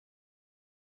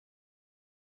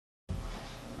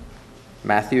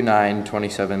Matthew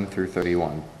 9:27 through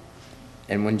 31.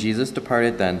 And when Jesus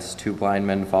departed thence, 2 blind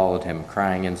men followed him,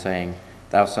 crying and saying,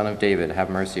 Thou Son of David, have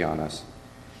mercy on us.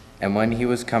 And when he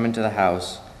was come into the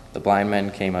house, the blind men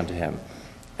came unto him.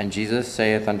 And Jesus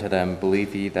saith unto them,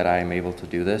 Believe ye that I am able to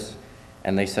do this?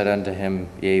 And they said unto him,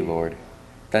 Yea, Lord.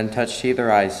 Then touched he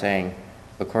their eyes, saying,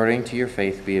 According to your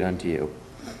faith be it unto you.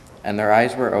 And their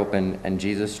eyes were opened, and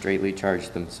Jesus straitly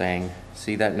charged them, saying,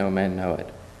 See that no man know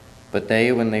it. But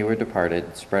they, when they were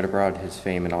departed, spread abroad his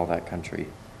fame in all that country.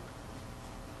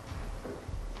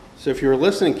 So if you were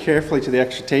listening carefully to the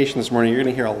exhortation this morning, you're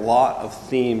going to hear a lot of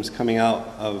themes coming out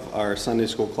of our Sunday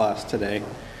school class today,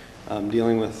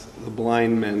 dealing with the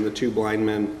blind men, the 2 blind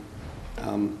men.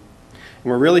 And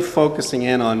we're really focusing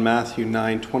in on Matthew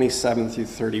 9:27 through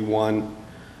 31,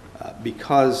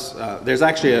 because there's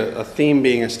actually a theme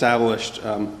being established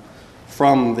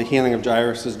from the healing of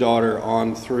Jairus' daughter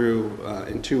on through,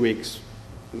 in 2 weeks,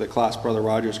 the class Brother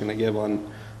Roger is going to give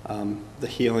on the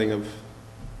healing of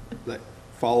that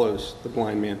follows the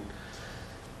blind man.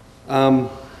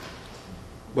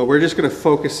 But we're just going to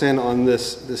focus in on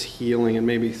this healing and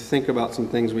maybe think about some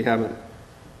things we haven't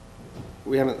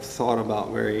thought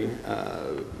about very.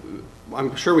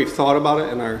 I'm sure we've thought about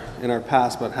it in our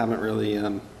past, but haven't really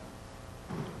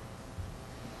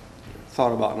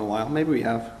thought about in a while. Maybe we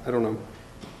have. I don't know.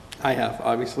 I have,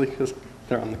 obviously, because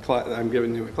they're on the class. I'm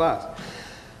giving you a class.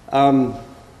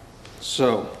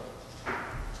 So,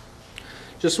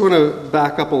 just want to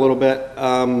back up a little bit.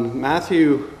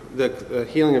 Matthew, the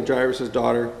healing of Jairus'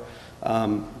 daughter.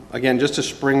 Again, just to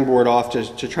springboard off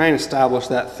to try and establish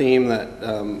that theme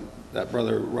that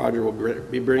Brother Roger will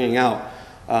be bringing out.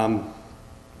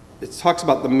 It talks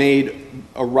about the maid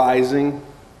arising.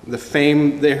 The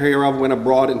fame thereof went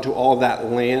abroad into all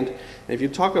that land. And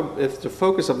if the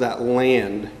focus of that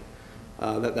land,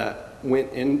 that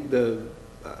went in,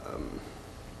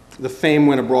 the fame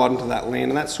went abroad into that land,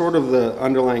 and that's sort of the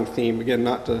underlying theme. Again,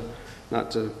 not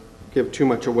to give too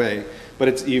much away,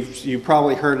 but you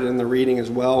probably heard it in the reading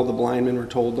as well. The blind men were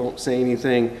told, "Don't say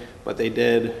anything," but they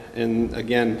did. And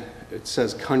again, it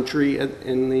says "country"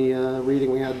 in the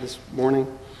reading we had this morning.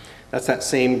 That's that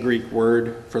same Greek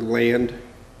word for land.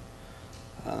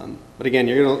 But again,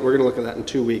 we're gonna look at that in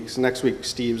 2 weeks. Next week,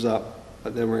 Steve's up,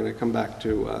 but then we're gonna come back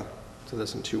to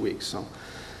this in 2 weeks. So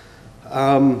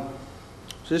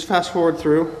just fast forward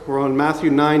through. We're on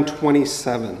Matthew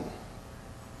 9:27.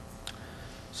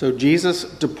 So Jesus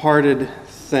departed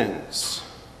thence.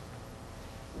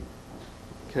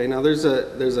 Okay, now there's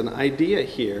an idea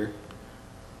here.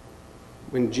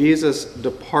 When Jesus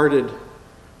departed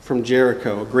from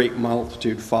Jericho, a great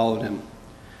multitude followed him.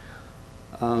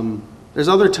 There's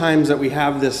other times that we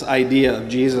have this idea of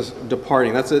Jesus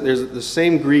departing. There's the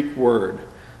same Greek word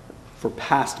for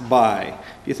passed by.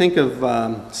 If you think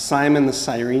of Simon the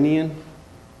Cyrenian,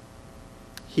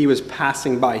 he was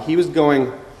passing by. He was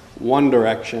going one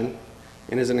direction,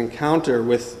 and as an encounter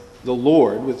with the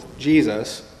Lord, with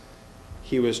Jesus,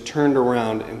 he was turned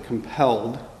around and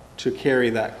compelled to carry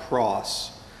that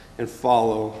cross and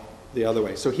follow the other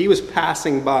way. So he was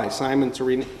passing by. Simon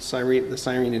the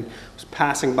Cyrenian was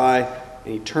passing by,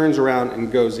 and he turns around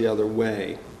and goes the other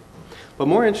way. But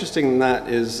more interesting than that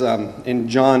is in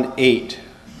John 8,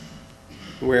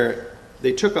 where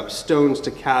they took up stones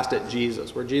to cast at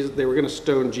Jesus. They were going to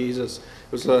stone Jesus.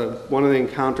 It was one of the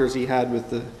encounters he had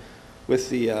with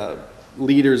the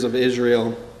leaders of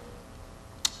Israel.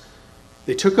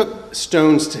 They took up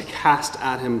stones to cast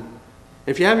at him.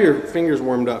 If you have your fingers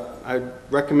warmed up, I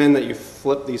recommend that you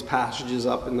flip these passages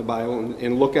up in the Bible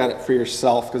and look at it for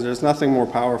yourself, because there's nothing more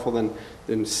powerful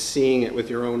than seeing it with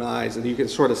your own eyes, and you can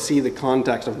sort of see the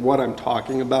context of what I'm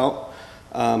talking about.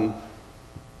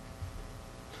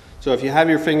 So if you have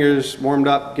your fingers warmed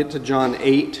up, get to John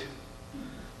 8.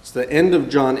 It's the end of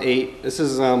John 8. This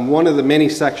is one of the many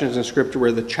sections in Scripture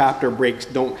where the chapter breaks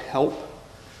don't help,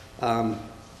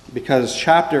 because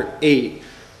chapter 8,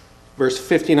 verse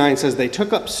 59 says, They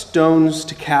took up stones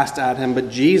to cast at him, but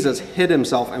Jesus hid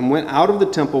himself and went out of the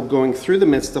temple, going through the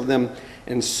midst of them,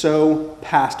 and so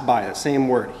passed by. That same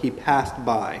word, he passed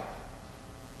by.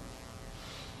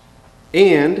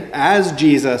 And as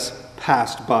Jesus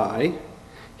passed by,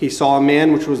 he saw a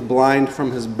man which was blind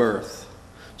from his birth.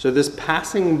 So this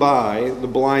passing by the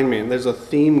blind man, there's a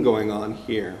theme going on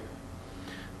here.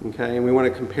 Okay, and we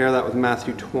want to compare that with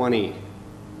Matthew 20.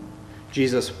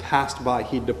 Jesus passed by,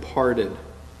 he departed.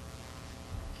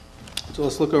 So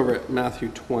let's look over at Matthew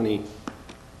 20.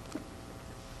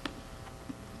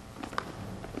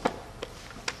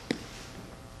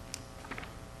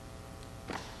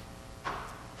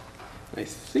 I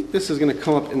think this is going to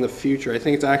come up in the future. I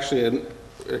think it's actually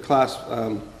a class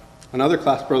Another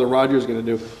class Brother Roger is going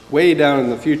to do way down in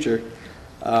the future,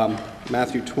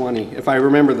 Matthew 20. If I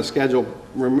remember the schedule,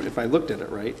 if I looked at it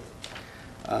right.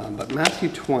 But Matthew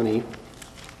 20,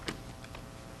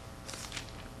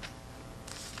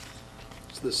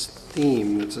 it's this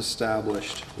theme that's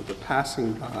established with the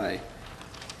passing by.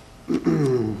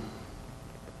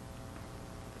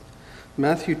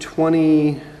 Matthew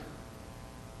 20,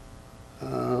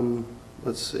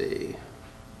 let's see.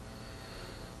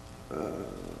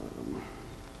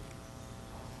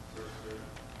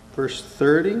 Verse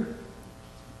 30.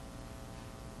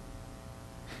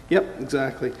 Yep,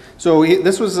 exactly. So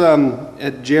this was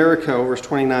at Jericho, verse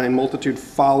 29, multitude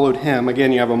followed him.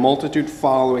 Again, you have a multitude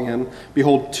following him.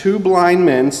 Behold, 2 blind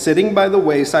men sitting by the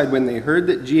wayside when they heard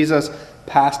that Jesus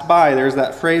passed by. There's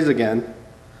that phrase again.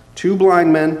 2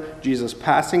 blind men, Jesus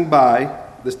passing by,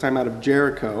 this time out of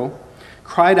Jericho,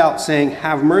 cried out saying,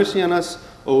 "Have mercy on us,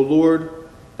 O Lord,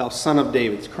 thou Son of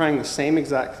David." It's crying the same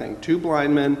exact thing. 2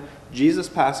 blind men, Jesus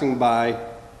passing by, and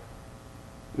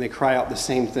they cry out the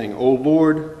same thing. "O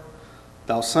Lord,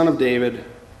 thou Son of David,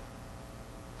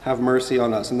 have mercy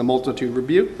on us." And the multitude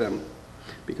rebuked them,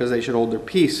 because they should hold their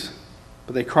peace.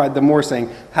 But they cried the more,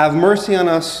 saying, "Have mercy on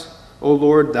us, O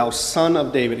Lord, thou Son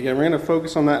of David." Again, we're going to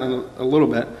focus on that in a little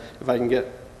bit, if I can get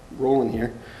rolling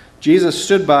here. Jesus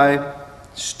stood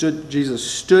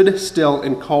still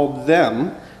and called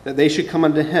them, that they should come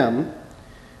unto him.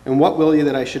 "And what will ye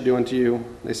that I should do unto you?"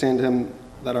 They say unto him,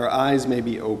 "That our eyes may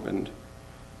be opened."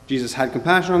 Jesus had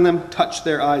compassion on them, touched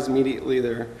their eyes, immediately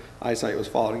their eyesight was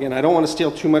followed. Again, I don't want to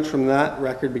steal too much from that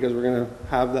record because we're going to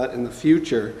have that in the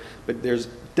future, but there's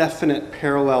definite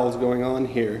parallels going on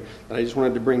here that I just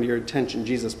wanted to bring to your attention.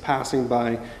 Jesus passing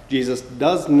by. Jesus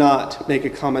does not make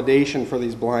accommodation for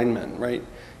these blind men, right?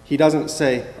 He doesn't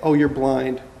say, "Oh, you're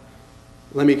blind,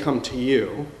 let me come to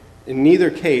you." In neither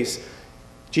case,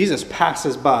 Jesus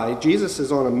passes by. Jesus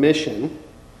is on a mission.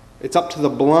 It's up to the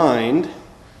blind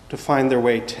to find their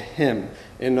way to him.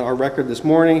 In our record this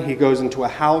morning, he goes into a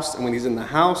house, and when he's in the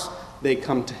house, they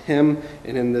come to him.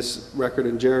 And in this record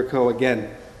in Jericho, again,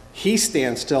 he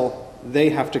stands still, they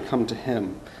have to come to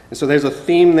him. And so there's a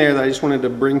theme there that I just wanted to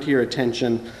bring to your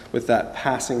attention with that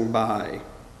passing by.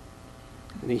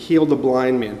 And he healed the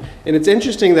blind man. And it's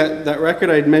interesting that record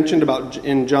I had mentioned about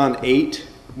in John 8,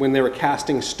 when they were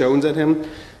casting stones at him,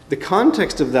 the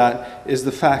context of that is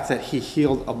the fact that he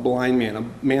healed a blind man, a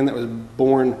man that was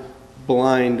born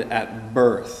blind at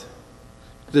birth.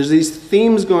 There's these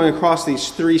themes going across these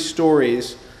 3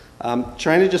 stories,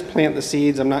 trying to just plant the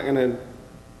seeds. I'm not going to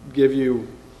give you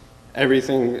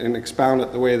everything and expound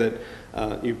it the way that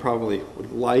you probably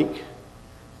would like,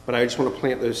 but I just want to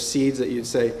plant those seeds that you'd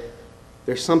say,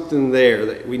 there's something there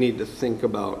that we need to think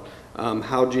about,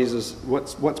 how Jesus,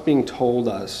 what's being told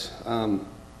us.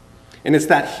 And it's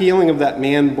that healing of that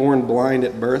man born blind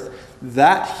at birth.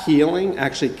 That healing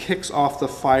actually kicks off the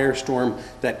firestorm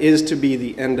that is to be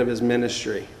the end of his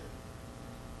ministry.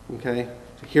 Okay?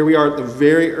 So here we are at the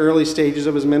very early stages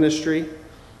of his ministry.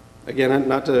 Again,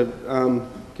 not to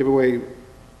give away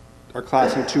our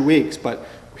class in 2 weeks, but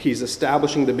he's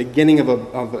establishing the beginning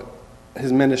of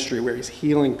his ministry where he's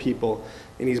healing people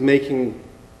and he's making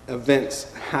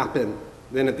events happen.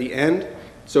 Then at the end,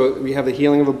 so we have the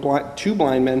healing of 2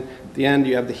 blind men. At the end,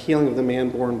 you have the healing of the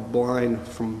man born blind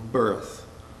from birth.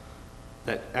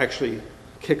 That actually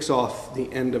kicks off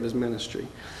the end of his ministry.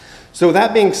 So with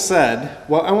that being said,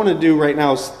 what I want to do right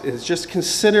now is just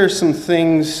consider some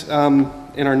things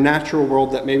in our natural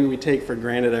world that maybe we take for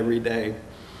granted every day,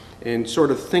 and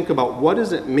sort of think about, what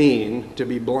does it mean to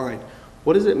be blind?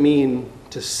 What does it mean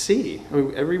to see? I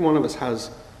mean, every one of us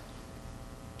has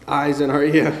eyes in our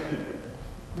ear.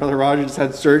 Brother Roger just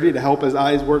had surgery to help his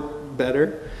eyes work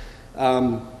better.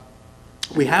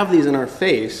 We have these in our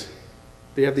face.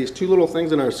 We have these 2 little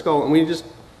things in our skull, and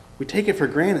we take it for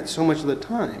granted so much of the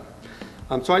time.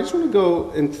 So I just want to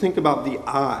go and think about the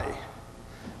eye,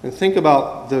 and think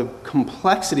about the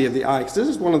complexity of the eye, because this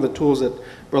is one of the tools that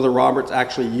Brother Roberts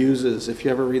actually uses. If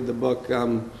you ever read the book,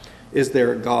 Is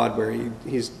There a God?, where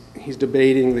he's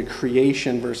debating the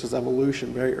creation versus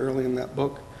evolution very early in that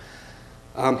book.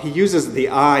 He uses the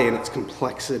eye and its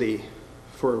complexity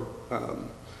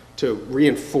to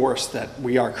reinforce that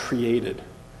we are created.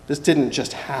 This didn't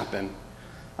just happen.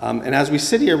 And as we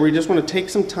sit here, we just want to take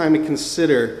some time and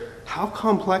consider how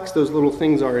complex those little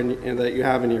things are that you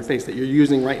have in your face, that you're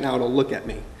using right now to look at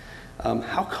me.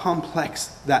 How complex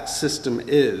that system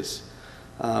is.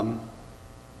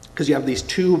 Because you have these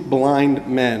 2 blind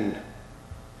men.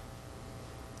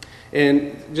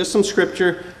 And just some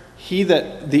scripture.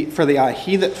 For the eye,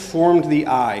 he that formed the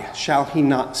eye, shall he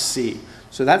not see?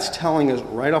 So that's telling us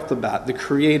right off the bat, the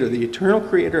Creator, the eternal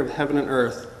Creator of heaven and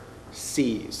earth,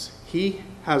 sees. He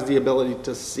has the ability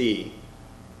to see.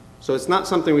 So it's not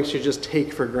something we should just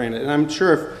take for granted. And I'm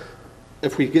sure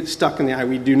if we get stuck in the eye,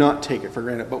 we do not take it for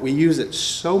granted, but we use it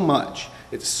so much.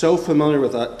 It's so familiar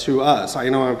to us. I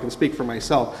know I can speak for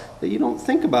myself, that you don't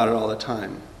think about it all the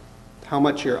time. How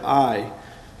much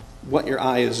what your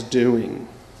eye is doing.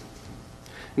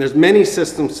 And there's many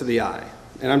systems to the eye.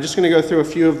 And I'm just going to go through a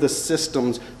few of the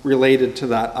systems related to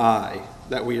that eye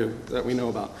that we know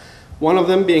about. One of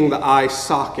them being the eye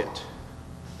socket.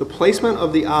 The placement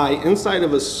of the eye inside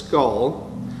of a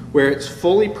skull where it's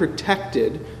fully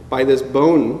protected by this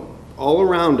bone all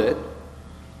around it.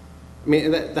 I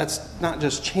mean, that's not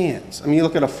just chance. I mean, you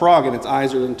look at a frog and its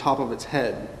eyes are on top of its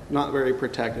head, not very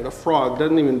protected. A frog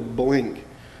doesn't even blink.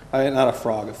 Not a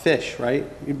frog, a fish, right?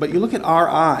 But you look at our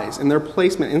eyes and their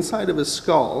placement inside of a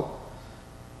skull,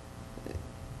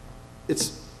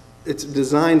 it's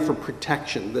designed for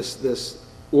protection. This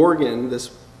organ, this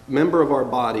member of our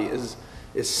body is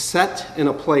set in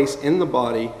a place in the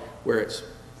body where it's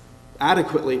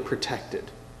adequately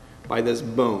protected by this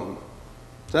bone.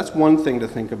 So that's one thing to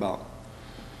think about.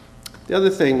 The other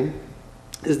thing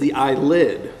is the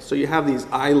eyelid. So you have these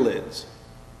eyelids,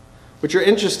 which are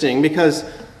interesting because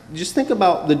just think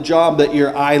about the job that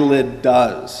your eyelid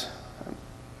does.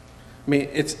 I mean,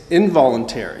 it's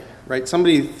involuntary, right?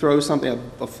 Somebody throws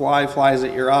something, a fly flies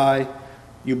at your eye,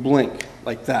 you blink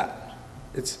like that.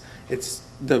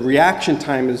 The reaction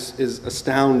time is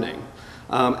astounding.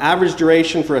 Average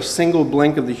duration for a single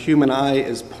blink of the human eye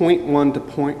is 0.1 to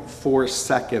 0.4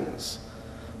 seconds,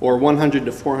 or 100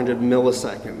 to 400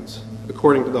 milliseconds,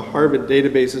 according to the Harvard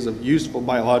databases of useful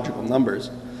biological numbers,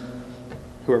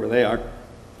 whoever they are.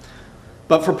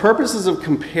 But for purposes of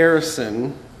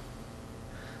comparison,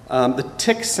 the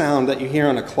tick sound that you hear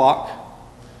on a clock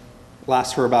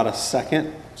lasts for about a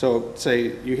second. So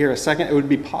say you hear a second, it would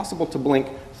be possible to blink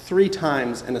 3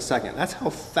 times in a second. That's how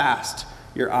fast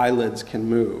your eyelids can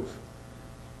move.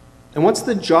 And what's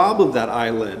the job of that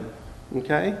eyelid?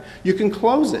 Okay? You can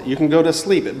close it. You can go to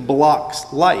sleep. It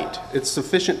blocks light. It's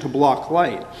sufficient to block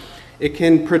light. It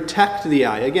can protect the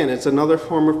eye. Again, it's another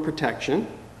form of protection,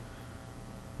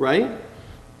 right?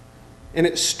 And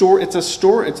it's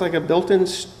like a built-in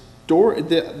store.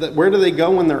 Where do they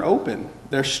go when they're open?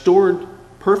 They're stored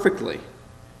perfectly,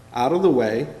 out of the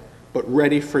way, but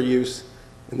ready for use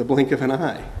in the blink of an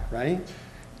eye, right?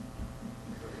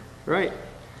 Right.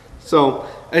 So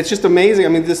it's just amazing. I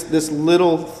mean, this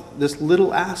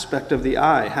little aspect of the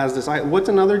eye has this eye. What's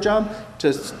another job?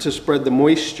 To spread the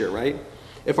moisture, right?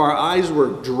 If our eyes were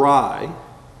dry,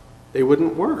 they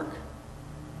wouldn't work.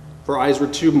 If our eyes were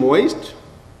too moist,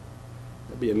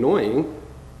 that'd be annoying,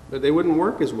 but they wouldn't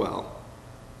work as well.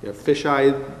 You have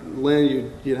fish-eyed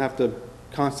lid, you'd have to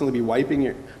constantly be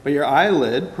wiping but your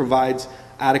eyelid provides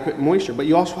adequate moisture. But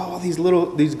you also have all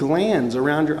these glands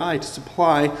around your eye to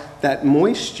supply that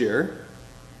moisture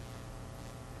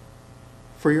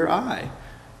for your eye.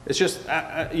 It's just,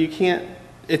 you can't,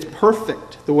 it's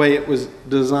perfect the way it was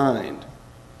designed.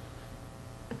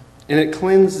 And it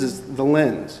cleanses the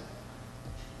lens.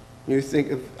 You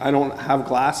think, I don't have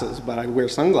glasses, but I wear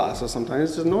sunglasses sometimes.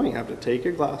 It's just annoying. You have to take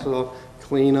your glasses off,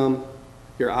 clean them.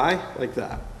 Your eye, like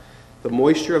that. The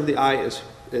moisture of the eye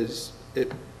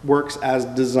it works as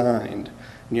designed.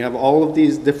 And you have all of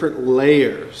these different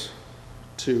layers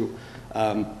to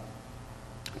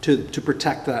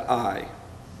protect that eye.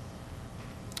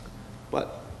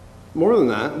 But more than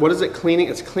that, what is it cleaning?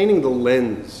 It's cleaning the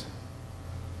lens,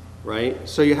 right?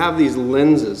 So you have these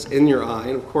lenses in your eye,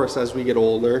 and of course, as we get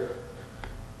older,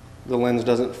 the lens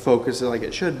doesn't focus like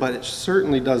it should, but it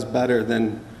certainly does better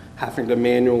than having to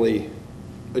manually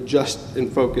adjust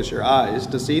and focus your eyes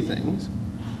to see things,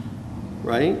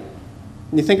 right?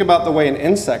 And you think about the way an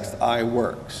insect's eye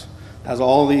works. It has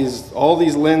all these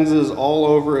lenses all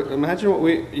over it. Imagine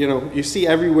what you see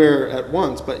everywhere at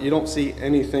once, but you don't see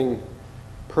anything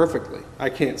perfectly. I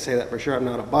can't say that for sure. I'm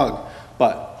not a bug,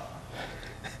 but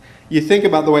you think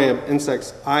about the way an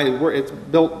insect's eye works. It's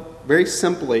built very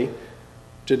simply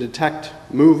to detect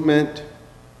movement,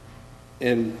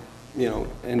 and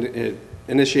it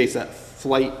initiates that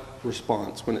flight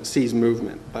response when it sees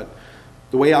movement. But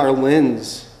the way our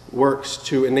lens works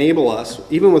to enable us,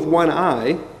 even with one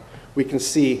eye, we can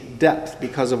see depth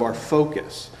because of our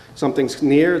focus. Something's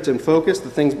near, it's in focus, the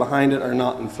things behind it are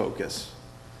not in focus.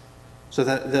 So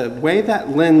that the way that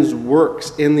lens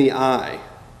works in the eye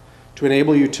to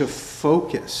enable you to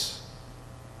focus,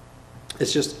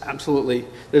 it's just absolutely,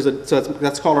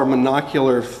 that's called our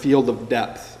monocular field of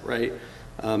depth, right?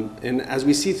 And as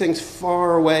we see things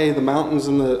far away, the mountains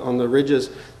and on the ridges,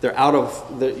 they're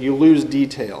you lose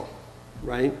detail,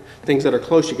 right? Things that are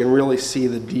close, you can really see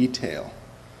the detail.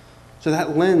 So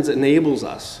that lens enables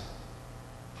us.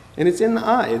 And it's in the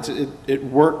eye. It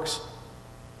works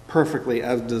perfectly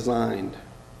as designed.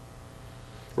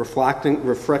 Refracting,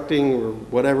 or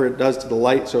whatever it does to the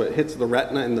light, so it hits the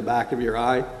retina in the back of your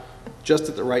eye, just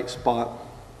at the right spot.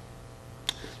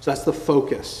 So that's the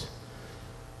focus.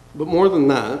 But more than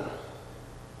that,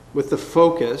 with the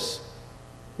focus,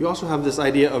 you also have this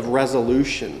idea of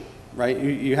resolution, right?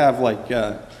 You have, like,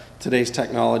 today's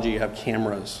technology, you have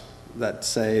cameras that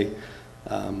say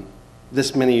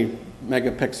this many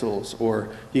megapixels, or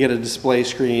you get a display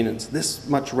screen, it's this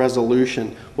much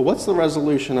resolution. But what's the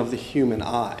resolution of the human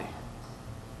eye?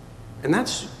 And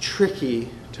that's tricky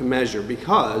to measure,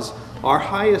 because our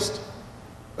highest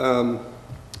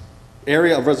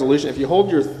area of resolution, if you hold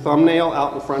your thumbnail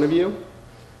out in front of you,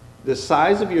 the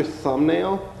size of your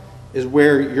thumbnail is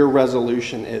where your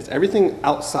resolution is. Everything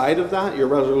outside of that, your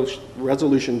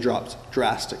resolution drops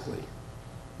drastically.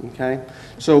 Okay?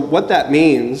 So what that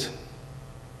means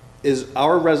is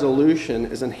our resolution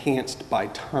is enhanced by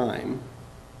time.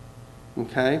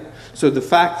 Okay? So the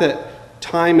fact that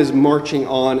time is marching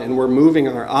on and we're moving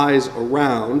our eyes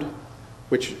around,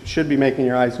 which should be making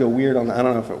your eyes go weird on the, I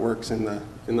don't know if it works in the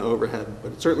overhead,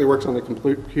 but it certainly works on the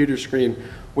computer screen,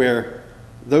 where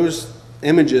those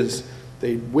images,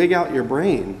 they wig out your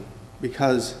brain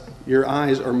because your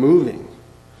eyes are moving.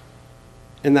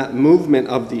 And that movement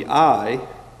of the eye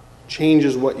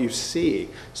changes what you see.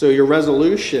 So your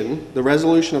resolution, the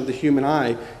resolution of the human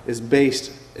eye, is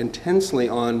based intensely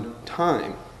on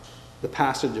time. The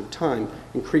passage of time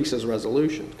increases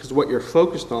resolution, because what you're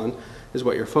focused on is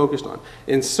what you're focused on.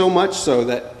 And so much so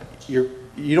that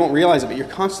you don't realize it, but you're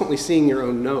constantly seeing your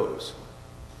own nose.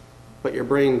 But your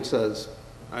brain says,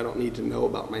 I don't need to know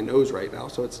about my nose right now,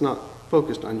 so it's not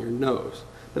focused on your nose.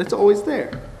 But it's always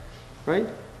there, right?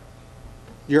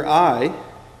 Your eye,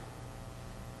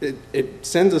 it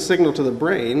sends a signal to the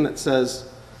brain that says,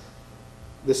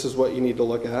 this is what you need to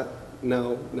look at,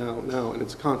 now, and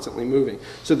it's constantly moving.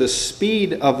 So the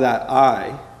speed of that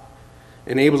eye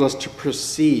enables us to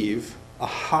perceive a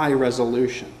high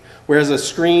resolution. Whereas a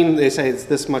screen, they say it's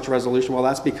this much resolution. Well,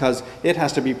 that's because it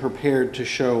has to be prepared to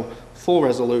show full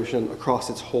resolution across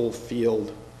its whole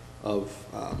field of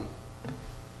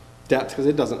depth, because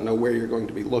it doesn't know where you're going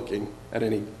to be looking at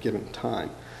any given time.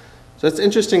 So that's an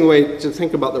interesting way to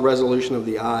think about the resolution of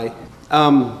the eye.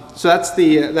 So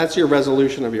that's your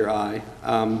resolution of your eye.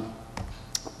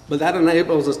 But that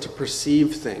enables us to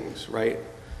perceive things, right?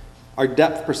 Our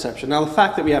depth perception. Now, the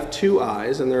fact that we have two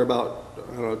eyes, and they're about,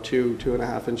 I don't know,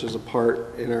 2.5 inches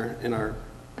apart in our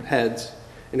heads,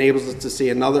 enables us to see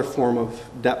another form of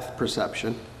depth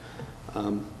perception.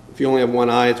 If you only have one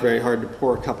eye, it's very hard to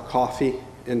pour a cup of coffee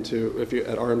into, if you're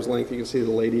at arm's length, you can see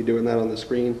the lady doing that on the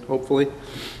screen, hopefully.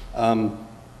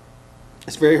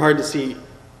 It's very hard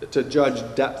to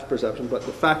judge depth perception, but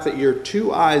the fact that your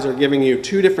two eyes are giving you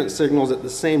two different signals at the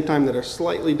same time that are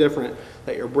slightly different,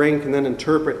 that your brain can then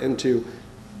interpret into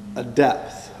a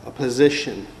depth, a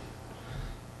position.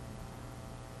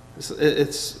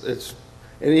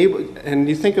 And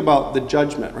you think about the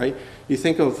judgment, right? You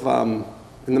think of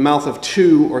in the mouth of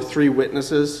 2 or 3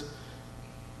 witnesses,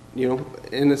 you know,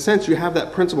 in a sense you have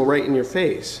that principle right in your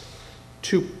face.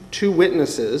 Two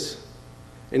witnesses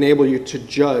enable you to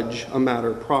judge a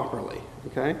matter properly,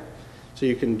 okay? So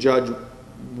you can judge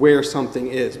where something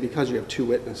is because you have 2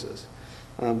 witnesses.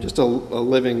 Just a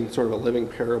living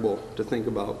parable to think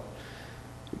about.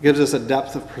 It gives us a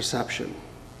depth of perception.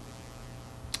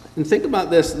 And think about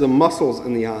this, the muscles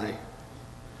in the eye.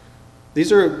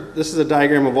 This is a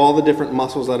diagram of all the different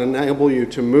muscles that enable you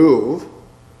to move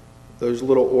those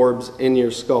little orbs in your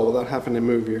skull without having to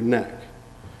move your neck,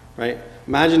 right?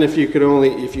 Imagine if you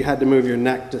had to move your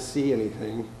neck to see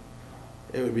anything,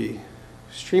 it would be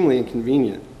extremely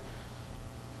inconvenient,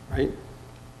 right?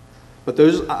 But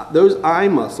those eye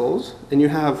muscles, and you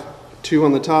have 2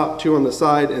 on the top, 2 on the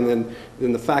side, and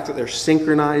then the fact that they're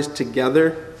synchronized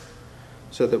together,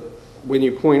 so that when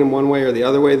you point them one way or the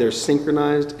other way, they're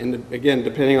synchronized. And again,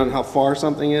 depending on how far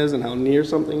something is and how near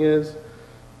something is,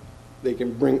 they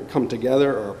can come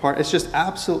together or apart. It's just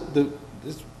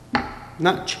it's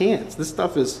not chance. This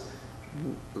stuff is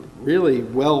really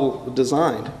well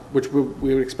designed, which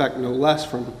we would expect no less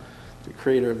from the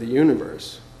creator of the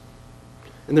universe.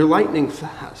 And they're lightning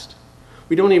fast.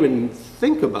 We don't even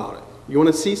think about it. You want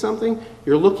to see something?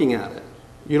 You're looking at it.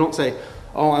 You don't say,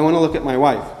 oh, I want to look at my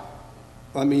wife.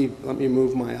 Let me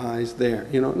move my eyes there.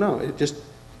 You know, no, it just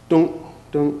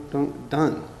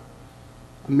done.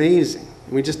 Amazing.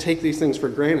 And we just take these things for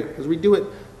granted because we do it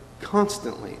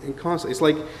constantly and constantly. It's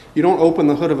like you don't open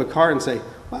the hood of a car and say,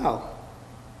 wow,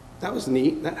 that was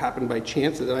neat. That happened by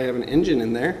chance that I have an engine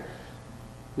in there.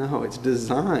 No, it's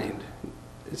designed.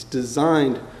 It's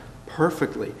designed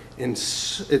perfectly. And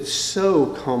it's so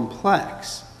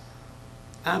complex.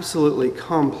 Absolutely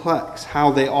complex. How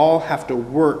they all have to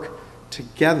work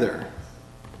together.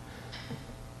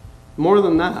 More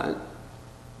than that,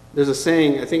 there's a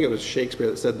saying, I think it was Shakespeare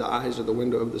that said the eyes are the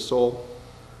window of the soul.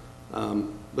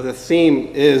 But the theme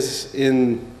is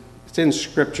in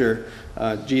Scripture.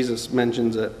 Jesus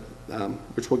mentions it,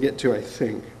 which we'll get to, I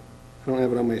think. I don't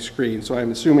have it on my screen, so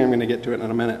I'm assuming I'm going to get to it in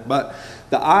a minute. But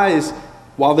the eyes,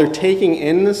 while they're taking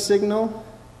in the signal,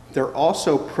 they're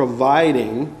also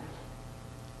providing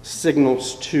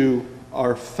signals to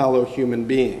our fellow human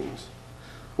beings.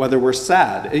 Whether we're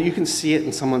sad, you can see it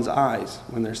in someone's eyes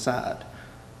when they're sad.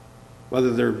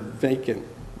 Whether they're vacant,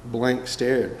 blank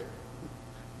stared,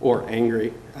 or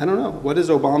angry. I don't know. What is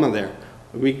Obama there?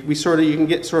 We sort of, you can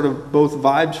get sort of both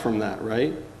vibes from that,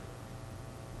 right?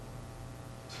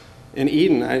 And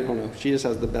Eden, I don't know, she just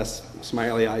has the best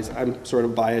smiley eyes. I'm sort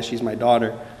of biased, she's my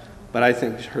daughter, but I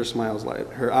think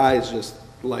her eyes just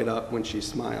light up when she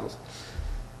smiles.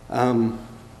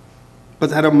 But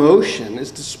that emotion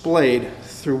is displayed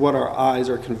through what our eyes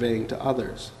are conveying to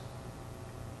others.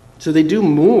 So they do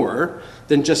more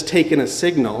than just take in a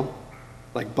signal,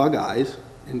 like bug eyes,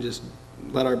 and just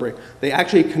let our brain. They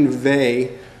actually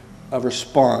convey a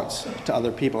response to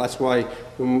other people. That's why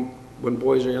when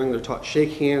boys are young, they're taught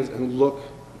shake hands and look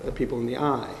at people in the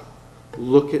eye.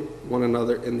 Look at one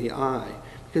another in the eye.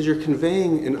 Because you're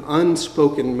conveying an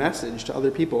unspoken message to other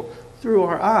people through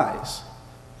our eyes.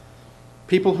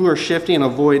 People who are shifty and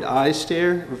avoid eye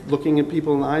stare, looking at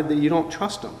people in the eye, that you don't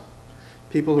trust them.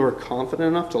 People who are confident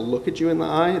enough to look at you in the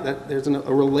eye, that there's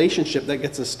a relationship that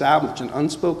gets established, an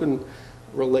unspoken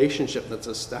relationship that's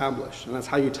established. And that's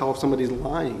how you tell if somebody's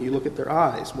lying. You look at their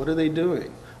eyes. What are they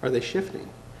doing? Are they shifting?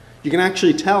 You can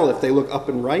actually tell if they look up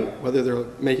and right, whether they're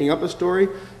making up a story,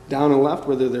 down and left,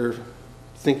 whether they're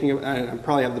thinking of, I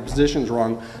probably have the positions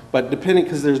wrong, but depending,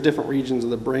 because there's different regions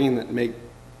of the brain that make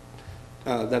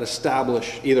that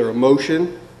establish either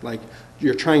emotion, like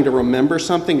you're trying to remember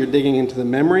something, you're digging into the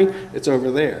memory, it's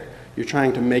over there. You're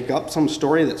trying to make up some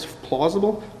story that's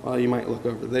plausible, well, you might look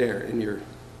over there in your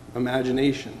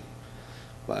imagination.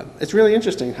 But it's really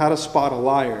interesting how to spot a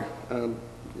liar.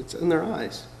 It's in their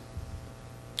eyes.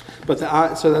 But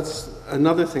so that's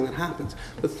another thing that happens.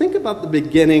 But think about the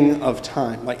beginning of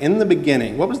time. Like in the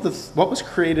beginning, what was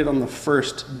created on the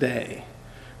first day?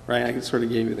 Right? I sort of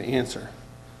gave you the answer.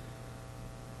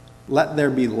 Let there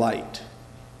be light.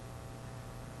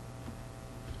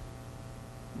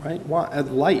 Right?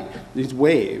 Light, these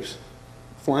waves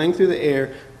flying through the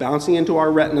air, bouncing into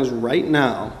our retinas right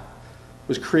now,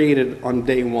 was created on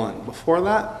day one. Before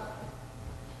that,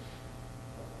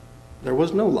 there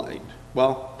was no light.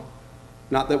 Well,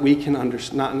 not that we can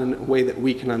not in a way that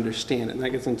we can understand it. And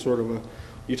that gets in sort of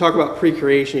you talk about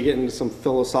pre-creation, you get into some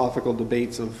philosophical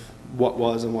debates of what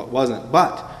was and what wasn't.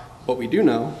 But what we do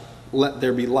know, let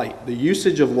there be light. The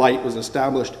usage of light was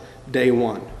established day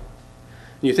one.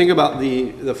 And you think about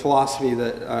the philosophy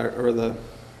that,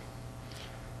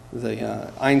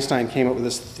 Einstein came up with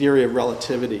this theory of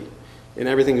relativity, and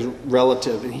everything's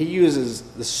relative. And he uses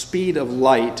the speed of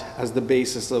light as the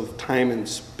basis of time and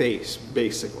space,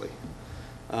 basically.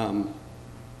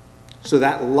 So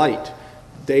that light,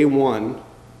 day one,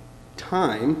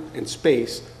 time and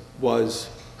space was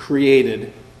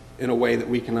created in a way that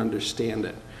we can understand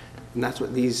it. And that's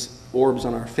what these orbs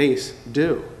on our face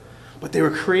do. But they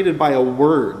were created by a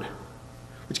word,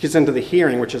 which gets into the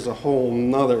hearing, which is a whole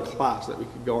nother class that we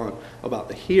could go on about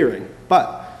the hearing.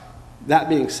 But that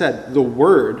being said, the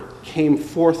word came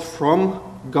forth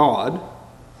from God,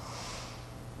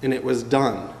 and it was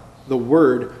done. The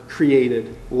word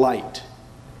created light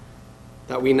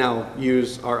that we now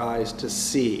use our eyes to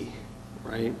see,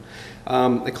 right?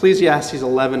 Ecclesiastes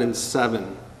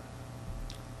 11:7.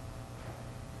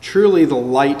 Truly the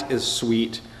light is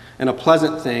sweet, and a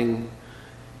pleasant thing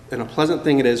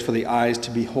it is for the eyes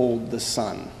to behold the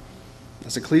sun.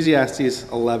 That's Ecclesiastes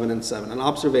 11:7, an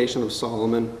observation of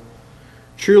Solomon.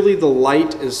 Truly the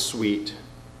light is sweet.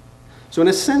 So in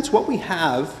a sense, what we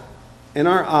have in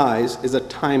our eyes is a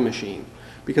time machine,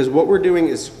 because what we're doing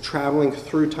is traveling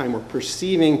through time. We're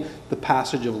perceiving the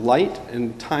passage of light,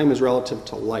 and time is relative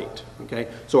to light. Okay?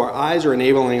 So our eyes are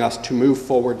enabling us to move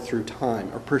forward through time,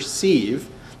 or perceive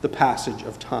the passage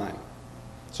of time.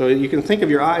 So you can think of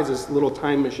your eyes as little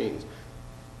time machines.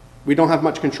 We don't have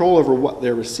much control over what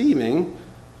they're receiving,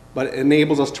 but it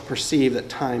enables us to perceive that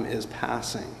time is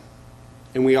passing.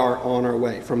 And we are on our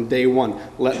way. From day one,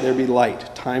 let there be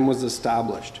light. Time was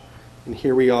established. And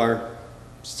here we are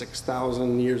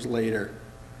 6,000 years later.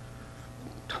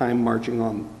 Time marching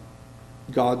on.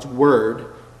 God's word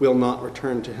will not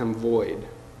return to him void.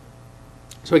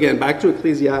 So again, back to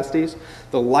Ecclesiastes.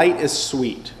 The light is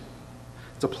sweet.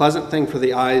 It's a pleasant thing for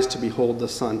the eyes to behold the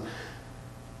sun.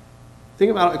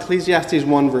 Think about Ecclesiastes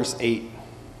 1 verse 8.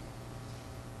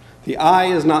 The eye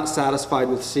is not satisfied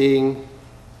with seeing,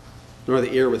 nor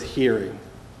the ear with hearing.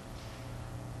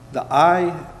 The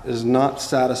eye is not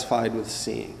satisfied with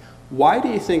seeing. Why do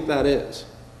you think that is?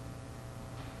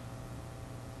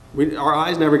 Our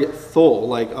eyes never get full,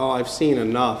 like, oh, I've seen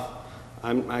enough.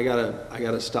 I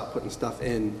gotta stop putting stuff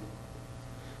in.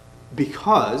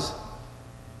 Because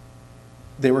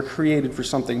they were created for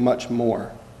something much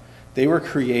more. They were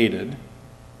created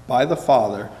by the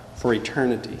Father for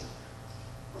eternity.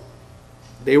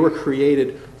 They were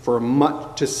created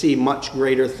to see much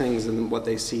greater things than what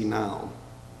they see now.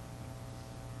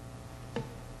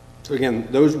 So again,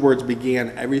 those words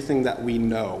began everything that we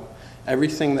know.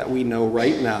 Everything that we know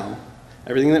right now,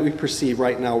 everything that we perceive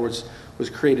right now was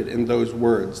created in those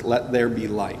words. Let there be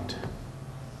light.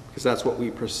 Because that's what we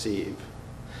perceive.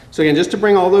 So again, just to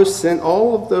bring all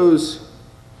of those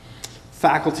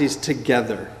faculties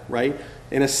together, right?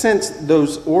 In a sense,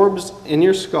 those orbs in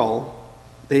your skull,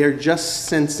 they are just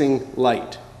sensing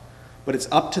light. But it's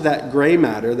up to that gray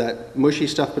matter, that mushy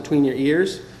stuff between your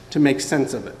ears, to make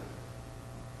sense of it.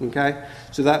 Okay?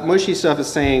 So that mushy stuff is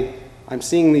saying, I'm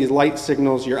seeing these light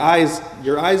signals. Your eyes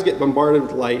get bombarded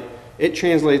with light. It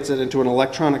translates it into an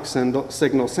electronic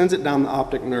signal, sends it down the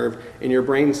optic nerve, and your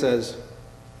brain says,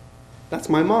 that's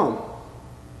my mom.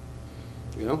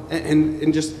 You know?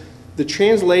 And just the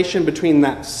translation between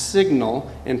that signal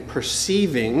and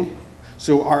perceiving,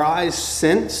 so our eyes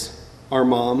sense our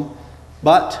mom,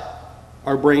 but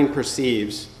our brain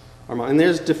perceives our mom. And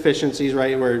there's deficiencies,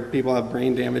 right, where people have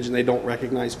brain damage and they don't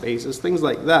recognize faces, things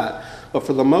like that. But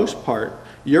for the most part,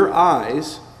 your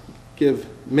eyes give,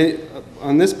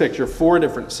 on this picture, 4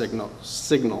 different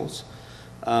signals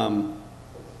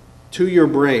to your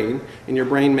brain, and your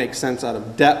brain makes sense out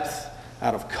of depth,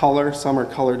 out of color. Some are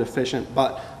color deficient,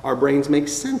 but our brains make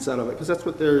sense out of it because that's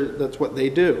what they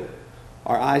do.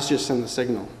 Our eyes just send the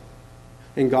signal.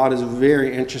 And God is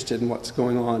very interested in what's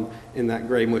going on in that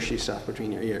gray, mushy stuff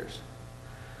between your ears.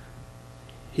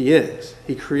 He is.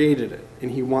 He created it,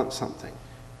 and he wants something,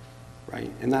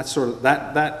 right? And that's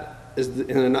that is,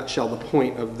 in a nutshell, the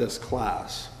point of this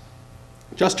class.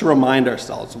 Just to remind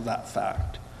ourselves of that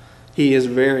fact. He is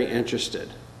very interested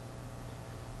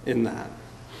in that.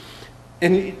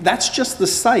 And that's just the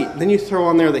sight. Then you throw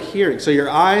on there the hearing. So your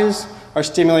eyes are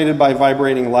stimulated by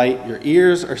vibrating light. Your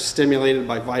ears are stimulated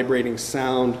by vibrating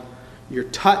sound. Your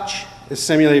touch is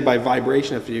stimulated by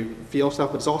vibration if you feel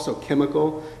stuff, but it's also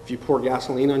chemical. If you pour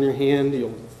gasoline on your hand,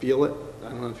 you'll feel it. I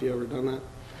don't know if you've ever done that.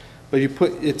 But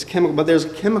it's chemical, but there's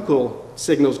chemical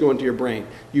signals going to your brain.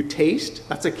 You taste,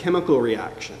 that's a chemical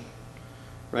reaction,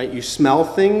 right? You smell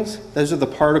things, those are the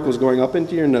particles going up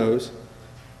into your nose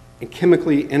and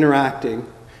chemically interacting.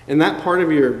 And that part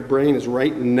of your brain is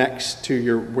right next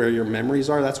to where your memories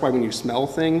are. That's why when you smell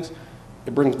things,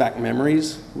 it brings back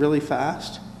memories really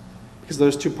fast. Because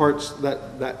those two parts,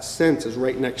 that sense is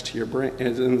right next to your brain,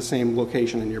 is in the same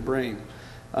location in your brain.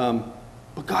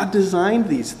 But God designed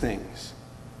these things.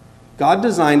 God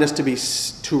designed us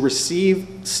to receive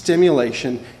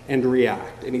stimulation and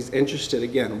react. And he's interested,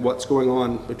 again, what's going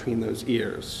on between those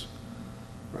ears.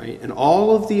 Right? And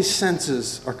all of these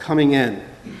senses are coming in.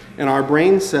 And our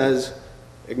brain says,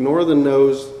 ignore the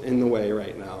nose in the way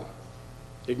right now.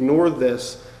 Ignore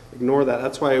this, ignore that.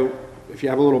 That's why if you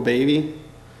have a little baby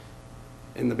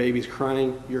and the baby's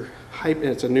crying, and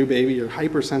it's a new baby, you're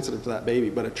hypersensitive to that baby.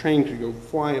 But a train could go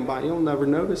flying by, you'll never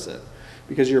notice it.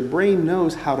 Because your brain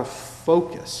knows how to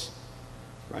focus,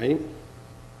 right?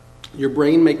 Your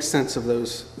brain makes sense of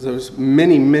those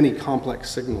many, many complex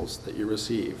signals that you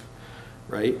receive,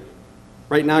 right?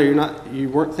 Right now, you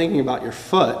weren't thinking about your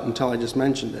foot until I just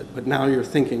mentioned it, but now you're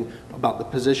thinking about the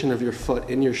position of your foot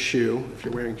in your shoe, if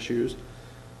you're wearing shoes,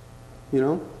 you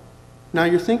know? Now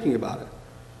you're thinking about it.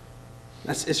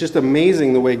 It's just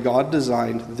amazing the way God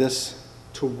designed this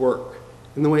to work,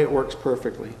 and the way it works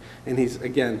perfectly. And he's,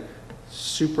 again,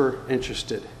 super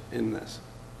interested in this.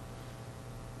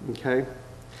 Okay?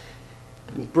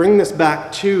 Bring this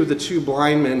back to the 2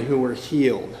 blind men who were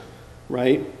healed,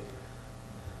 right?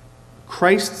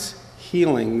 Christ's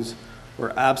healings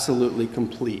were absolutely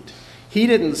complete. He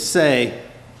didn't say,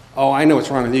 oh, I know what's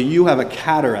wrong with you. You have a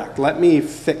cataract. Let me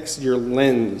fix your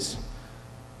lens.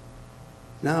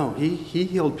 No, he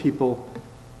healed people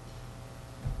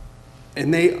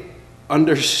And they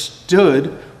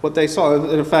understood what they saw.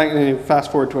 In fact,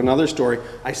 fast forward to another story,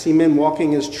 I see men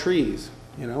walking as trees,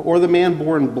 or the man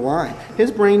born blind.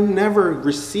 His brain never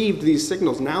received these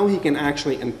signals. Now he can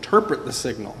actually interpret the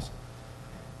signals.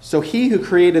 So he who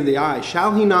created the eye,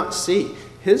 shall he not see?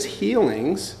 His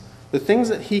healings, the things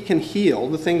that he can heal,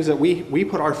 the things that we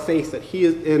put our faith that he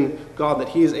is in God, that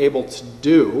he is able to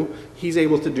do, he's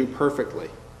able to do perfectly.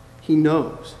 He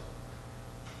knows.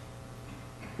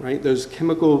 Right? Those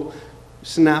chemical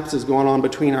synapses going on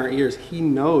between our ears, he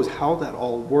knows how that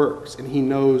all works, and he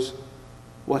knows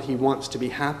what he wants to be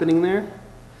happening there,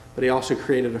 but he also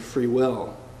created a free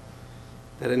will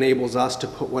that enables us to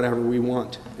put whatever we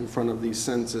want in front of these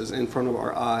senses, in front of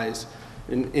our eyes,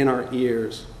 in our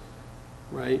ears,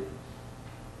 right?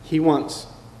 He wants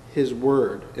his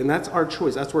word, and that's our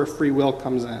choice. That's where free will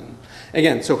comes in.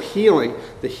 Again, so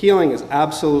the healing is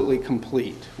absolutely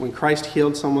complete. When Christ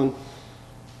healed someone,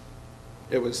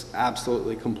 it was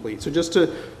absolutely complete. So just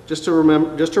to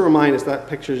remind us, that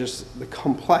picture is just the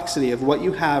complexity of what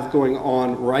you have going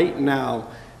on right now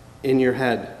in your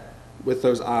head with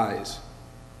those eyes.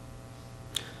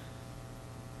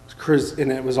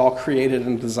 And it was all created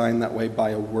and designed that way by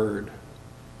a word.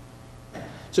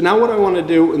 So now what I want to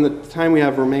do in the time we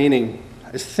have remaining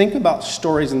is think about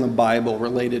stories in the Bible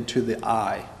related to the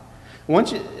eye.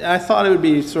 I thought it would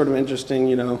be sort of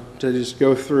interesting, to just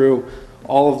go through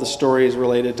all of the stories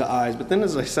related to eyes. But then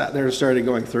as I sat there and started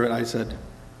going through it, I said,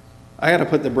 I got to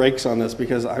put the brakes on this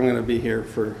because I'm going to be here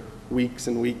for weeks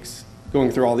and weeks going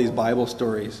through all these Bible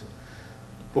stories.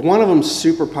 But one of them's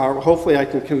super powerful. Hopefully I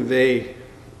can convey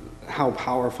how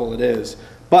powerful it is.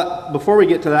 But before we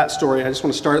get to that story, I just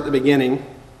want to start at the beginning.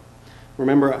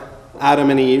 Remember Adam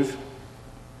and Eve,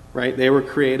 right? They were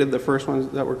created, the first ones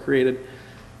that were created.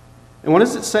 And what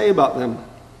does it say about them?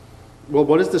 Well,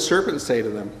 what does the serpent say to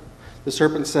them? The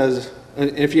serpent says,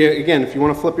 if you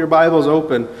want to flip your Bibles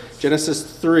open,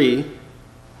 Genesis 3,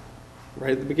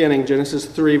 right at the beginning, Genesis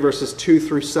 3, verses 2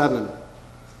 through 7.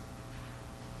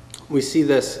 We see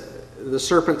this. The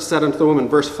serpent said unto the woman,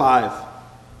 verse 4.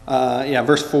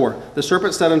 The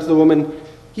serpent said unto the woman,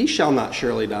 Ye shall not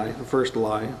surely die. The first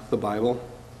lie of the Bible.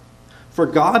 For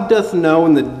God doth know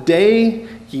in the day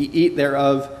ye eat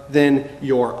thereof, then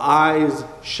your eyes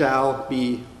shall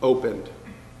be opened.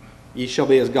 Ye shall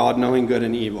be as God, knowing good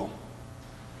and evil.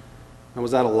 Now,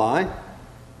 was that a lie?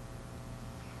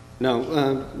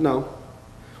 No.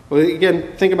 Well,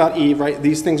 again, think about Eve, right?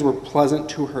 These things were pleasant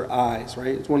to her eyes,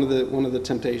 right? It's one of the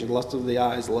temptations, lust of the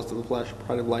eyes, the lust of the flesh,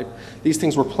 pride of life. These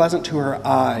things were pleasant to her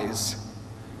eyes.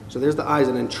 So there's the eyes,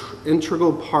 an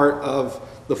integral part of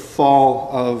the fall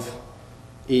of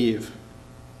Eve.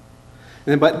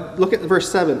 But look at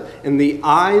verse 7. And the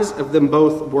eyes of them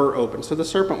both were open. So the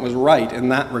serpent was right in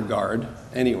that regard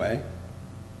anyway.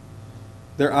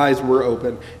 Their eyes were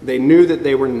open. They knew that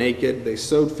they were naked. They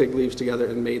sewed fig leaves together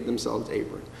and made themselves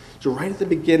aprons. So right at the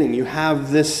beginning, you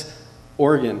have this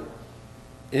organ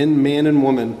in man and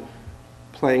woman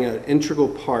playing an integral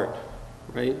part,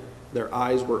 right? Their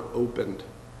eyes were opened.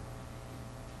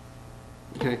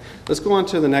 Okay, let's go on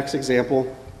to the next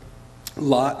example.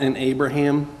 Lot and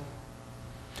Abraham.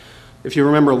 If you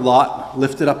remember, Lot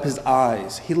lifted up his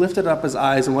eyes. He lifted up his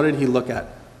eyes, and what did he look at?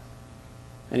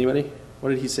 Anybody? What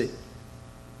did he see?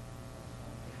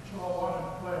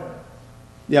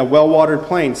 Yeah, well-watered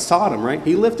plain, Sodom, right?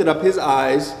 He lifted up his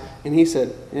eyes, and he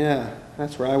said, yeah,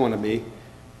 that's where I want to be,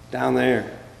 down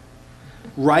there.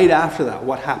 Right after that,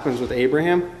 what happens with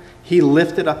Abraham? He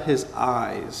lifted up his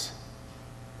eyes,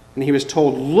 and he was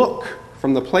told, look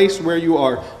from the place where you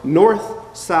are,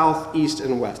 north, south, east,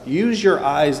 and west. Use your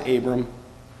eyes, Abram.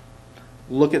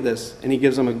 Look at this. And he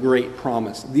gives them a great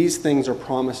promise. These things are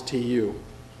promised to you.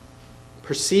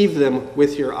 Perceive them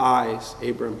with your eyes,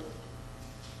 Abram.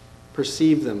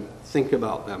 Perceive them. Think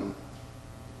about them.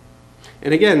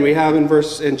 And again, we have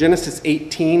in Genesis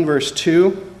 18, verse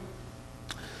 2,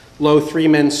 lo, 3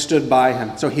 men stood by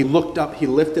him. So he looked up, he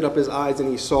lifted up his eyes, and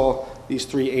he saw these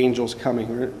 3 angels coming.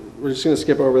 We're just going to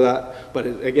skip over that. But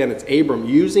again, it's Abram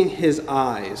using his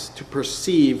eyes to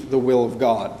perceive the will of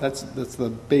God. That's the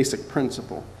basic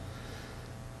principle.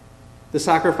 The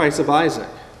sacrifice of Isaac.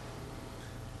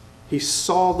 He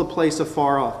saw the place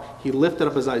afar off. He lifted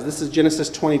up his eyes. This is Genesis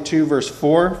 22, verse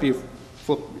 4. If you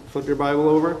flip your Bible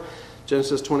over.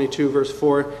 Genesis 22, verse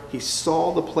 4. He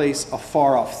saw the place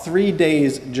afar off. 3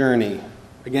 days' journey.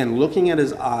 Again, looking at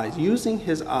his eyes. Using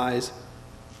his eyes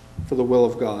for the will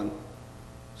of God.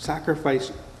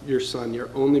 Sacrifice your son, your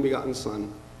only begotten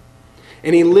son.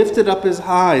 And he lifted up his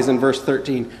eyes in verse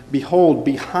 13. Behold,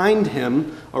 behind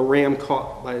him a ram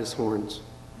caught by his horns,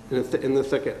 in the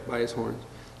thicket by his horns.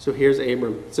 So here's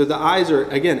Abram. So the eyes are,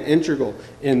 again, integral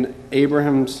in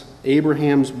Abraham's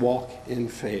walk in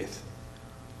faith.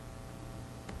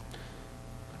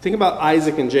 Think about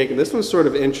Isaac and Jacob. This one's sort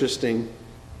of interesting.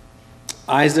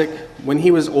 Isaac, when he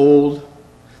was old,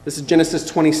 this is Genesis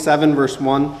 27, verse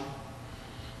 1.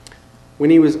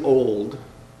 When he was old,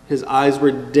 his eyes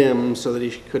were dim so that he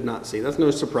could not see. That's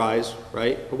no surprise,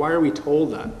 right? But why are we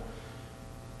told that?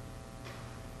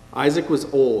 Isaac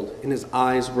was old, and his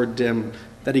eyes were dim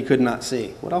that he could not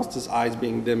see. What else does eyes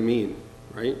being dim mean,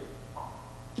 right?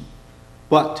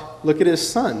 But look at his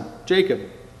son, Jacob.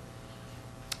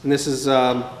 And this is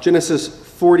Genesis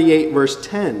 48, verse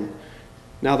 10.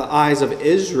 Now the eyes of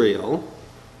Israel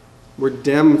were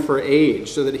dim for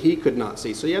age, so that he could not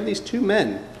see. So you have these two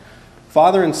men,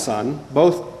 father and son,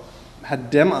 both had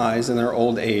dim eyes in their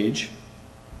old age.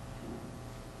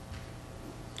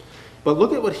 But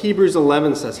look at what Hebrews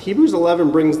 11 says. Hebrews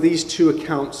 11 brings these two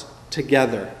accounts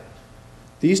together.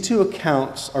 These two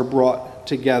accounts are brought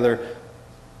together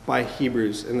by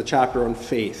Hebrews in the chapter on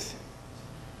faith.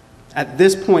 At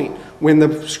this point, when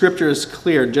the scripture is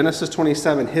clear, Genesis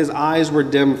 27, his eyes were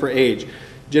dim for age.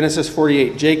 Genesis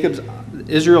 48,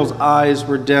 Israel's eyes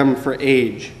were dim for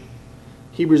age.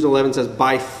 Hebrews 11 says,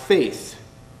 by faith,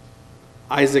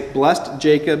 Isaac blessed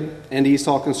Jacob and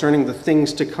Esau concerning the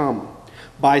things to come.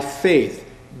 By faith,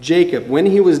 Jacob, when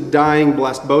he was dying,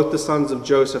 blessed both the sons of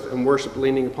Joseph and worshiped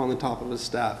leaning upon the top of his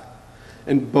staff.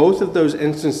 And both of those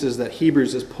instances that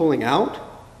Hebrews is pulling out,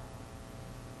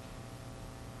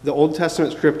 the Old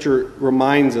Testament scripture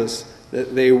reminds us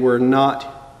that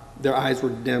their eyes were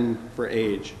dim for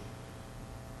age.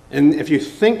 And if you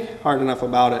think hard enough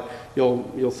about it,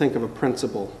 you'll think of a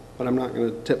principle. But I'm not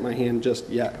going to tip my hand just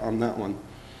yet on that one.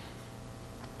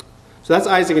 So that's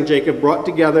Isaac and Jacob brought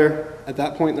together at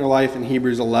that point in their life in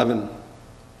Hebrews 11. Now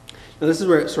this is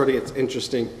where it sort of gets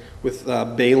interesting with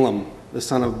Balaam, the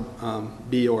son of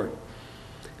Beor.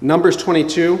 Numbers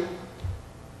 22,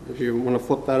 if you want to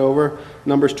flip that over.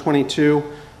 Numbers 22.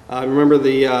 Remember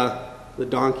the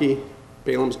donkey,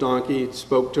 Balaam's donkey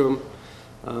spoke to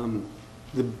him.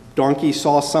 The donkey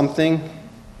saw something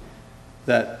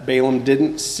that Balaam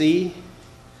didn't see,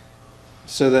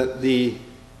 so that the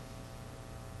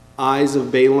eyes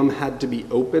of Balaam had to be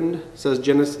opened. It says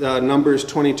Numbers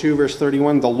 22, verse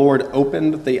 31, the Lord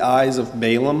opened the eyes of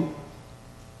Balaam.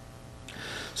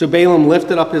 So Balaam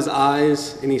lifted up his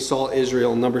eyes and he saw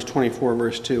Israel, Numbers 24,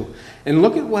 verse 2. And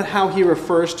look at how he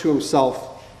refers to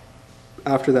himself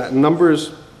after that.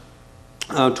 Numbers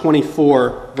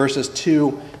 24, verses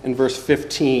 2 and verse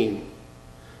 15.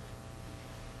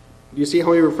 Do you see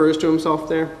how he refers to himself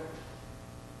there?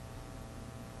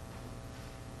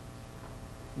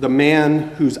 The man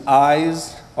whose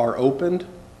eyes are opened.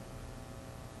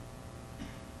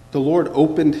 The Lord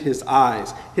opened his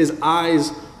eyes. His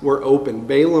eyes were open.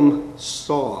 Balaam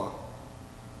saw.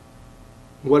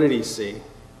 What did he see?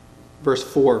 Verse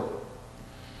 4.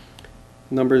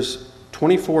 Numbers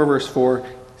 24, verse 4.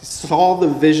 He saw the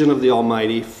vision of the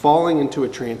Almighty, falling into a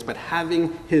trance, but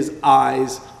having his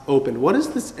eyes opened. What is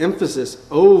this emphasis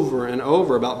over and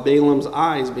over about Balaam's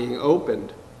eyes being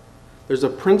opened? There's a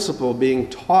principle being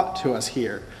taught to us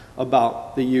here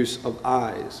about the use of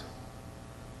eyes.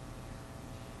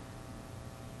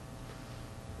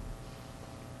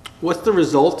 What's the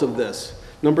result of this?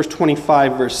 Numbers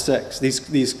 25, verse 6.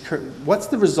 What's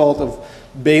the result of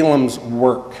Balaam's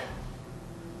work?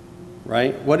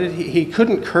 Right? He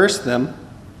couldn't curse them.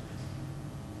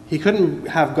 He couldn't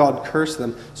have God curse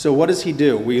them. So what does he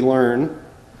do? We learn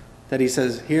that he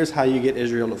says, here's how you get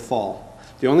Israel to fall.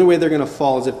 The only way they're going to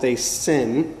fall is if they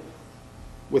sin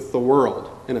with the world,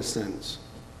 in a sense.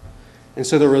 And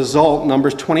so the result,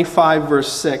 Numbers 25,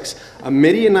 verse 6, a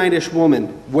Midianitish woman,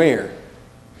 where?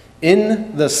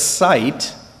 In the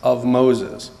sight of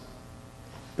Moses,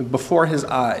 before his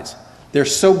eyes. They're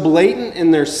so blatant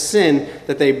in their sin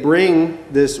that they bring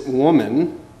this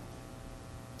woman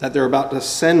that they're about to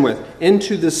sin with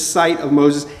into the sight of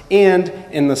Moses and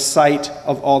in the sight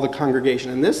of all the congregation.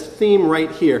 And this theme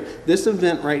right here, this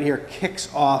event right here, kicks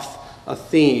off a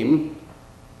theme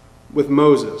with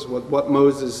Moses, what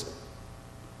Moses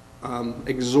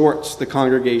exhorts the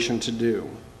congregation to do.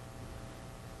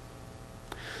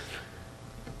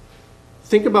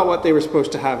 Think about what they were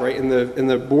supposed to have, right? In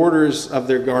the borders of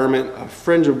their garment, a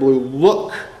fringe of blue.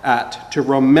 Look at, to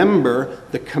remember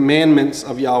the commandments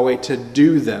of Yahweh, to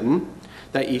do them,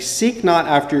 that ye seek not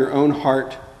after your own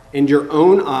heart and your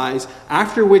own eyes,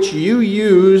 after which you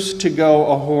use to go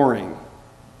a-whoring.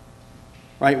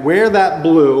 Right? Wear that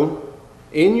blue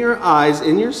in your eyes,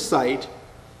 in your sight,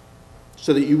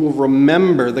 so that you will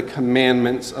remember the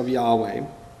commandments of Yahweh.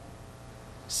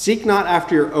 Seek not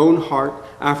after your own heart,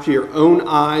 after your own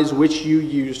eyes, which you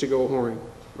use to go whoring.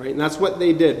 Right? And that's what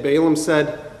they did. Balaam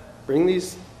said, bring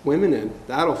these women in.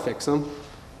 That'll fix them.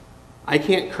 I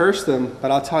can't curse them,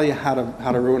 but I'll tell you how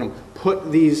to ruin them. Put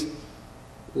these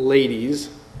ladies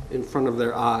in front of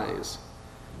their eyes,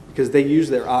 because they use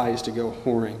their eyes to go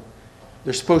whoring.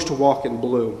 They're supposed to walk in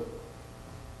blue.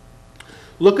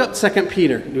 Look up 2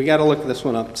 Peter. We got to look this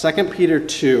one up. 2 Peter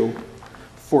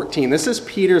 2:14. This is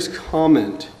Peter's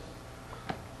comment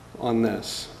on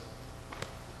this.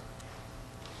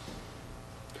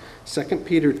 2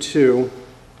 Peter 2.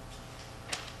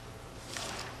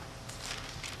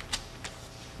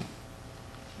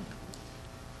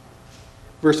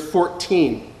 Verse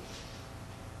 14.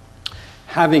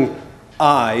 Having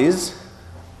eyes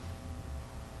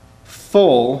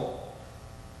full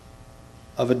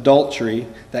of adultery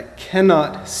that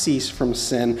cannot cease from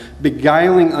sin,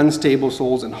 beguiling unstable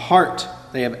souls, and heart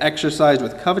they have exercised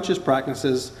with covetous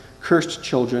practices, cursed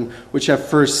children, which have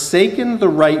forsaken the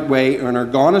right way and are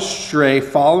gone astray,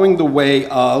 following the way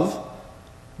of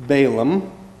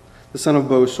Balaam, the son of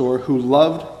Bosor, who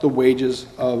loved the wages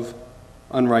of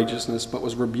unrighteousness, but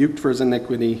was rebuked for his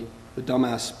iniquity. The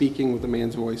dumbass, speaking with a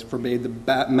man's voice, forbade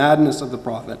the madness of the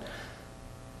prophet.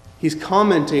 He's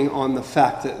commenting on the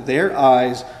fact that their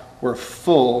eyes were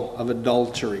full of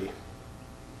adultery.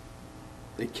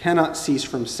 They cannot cease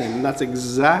from sin. And that's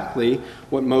exactly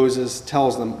what Moses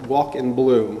tells them. Walk in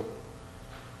blue.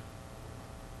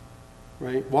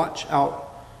 Right? Watch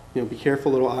out. Be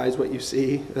careful, little eyes, what you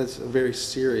see. That's a very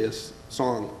serious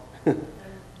song. Because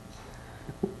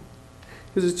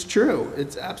it's true.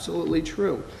 It's absolutely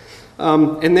true.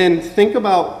 And then think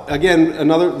about, again,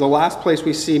 the last place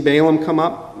we see Balaam come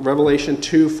up, Revelation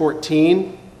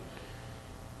 2:14.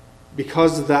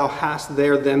 Because thou hast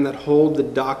there them that hold the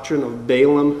doctrine of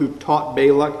Balaam, who taught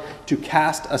Balak to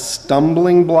cast a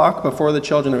stumbling block before the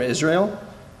children of Israel.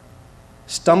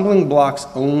 Stumbling blocks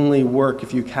only work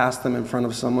if you cast them in front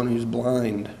of someone who's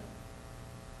blind.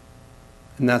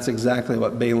 And that's exactly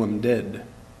what Balaam did.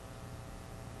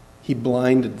 He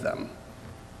blinded them.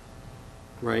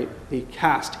 Right?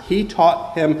 He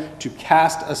taught him to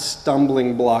cast a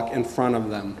stumbling block in front of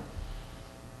them.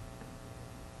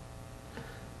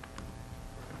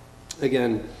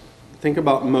 Again, think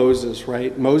about Moses,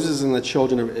 right? Moses and the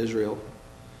children of Israel.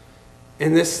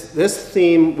 And this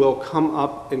theme will come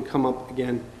up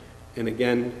again and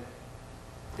again.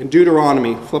 In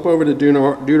Deuteronomy, flip over to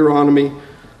Deuteronomy.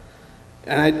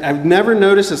 And I've never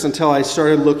noticed this until I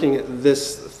started looking at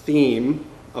this theme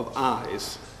of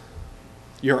eyes.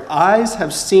 Your eyes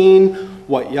have seen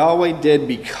what Yahweh did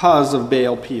because of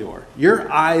Baal Peor.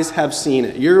 Your eyes have seen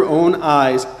it. Your own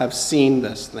eyes have seen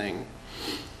this thing.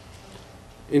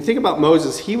 And think about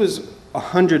Moses. He was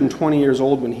 120 years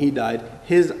old when he died.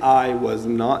 His eye was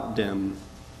not dim,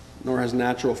 nor his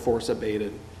natural force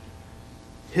abated.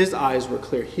 His eyes were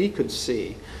clear. He could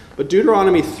see. But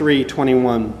Deuteronomy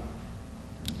 3:21,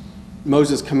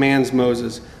 Moses commands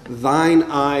Moses, thine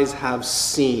eyes have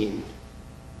seen.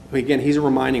 Again, he's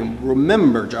reminding him,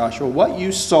 remember, Joshua, what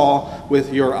you saw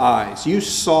with your eyes. You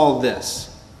saw this.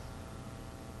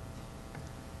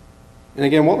 And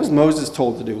again, what was Moses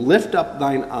told to do? Lift up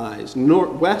thine eyes,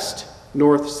 west,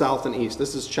 north, south, and east.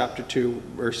 This is chapter 2,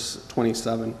 verse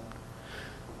 27.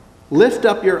 Lift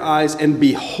up your eyes and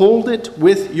behold it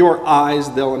with your eyes.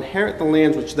 They'll inherit the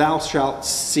lands which thou shalt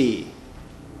see.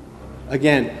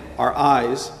 Again, our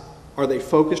eyes, are they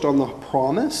focused on the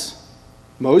promise?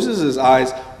 Moses'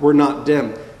 eyes were not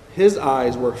dim. His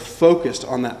eyes were focused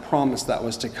on that promise that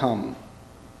was to come.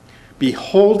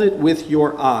 Behold it with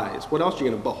your eyes. What else are you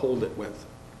going to behold it with?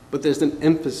 But there's an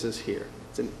emphasis here.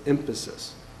 It's an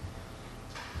emphasis.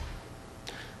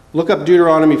 Look up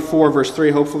Deuteronomy 4, verse 3.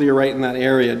 Hopefully you're right in that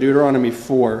area. Deuteronomy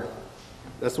 4.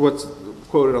 That's what's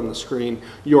quoted on the screen.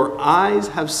 Your eyes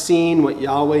have seen what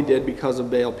Yahweh did because of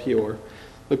Baal Peor.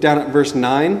 Look down at verse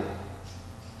 9.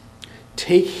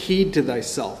 Take heed to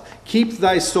thyself. Keep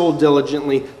thy soul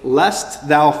diligently, lest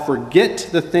thou forget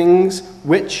the things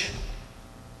which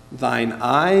thine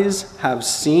eyes have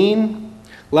seen,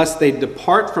 lest they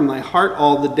depart from thy heart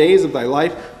all the days of thy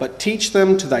life, but teach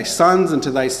them to thy sons and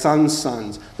to thy sons'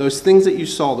 sons. Those things that you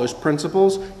saw, those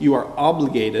principles, you are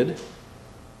obligated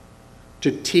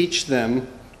to teach them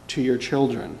to your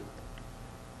children.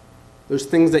 Those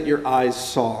things that your eyes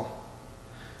saw.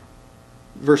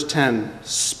 Verse 10,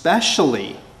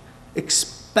 especially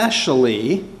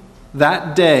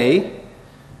that day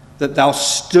that thou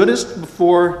stoodest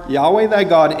before Yahweh thy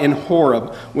God in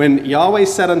Horeb, when Yahweh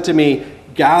said unto me,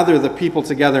 gather the people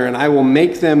together, and I will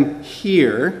make them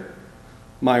hear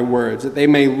my words, that they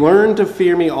may learn to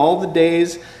fear me all the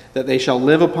days that they shall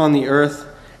live upon the earth,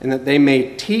 and that they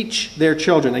may teach their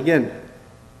children. Again,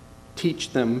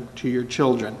 teach them to your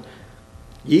children.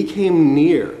 Ye came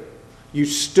near. You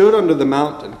stood under the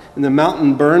mountain, and the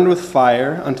mountain burned with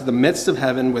fire unto the midst of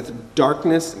heaven, with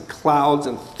darkness and clouds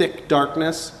and thick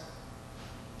darkness.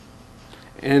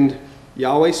 And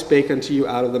Yahweh spake unto you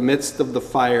out of the midst of the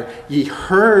fire. Ye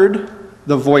heard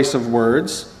the voice of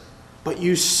words, but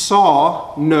you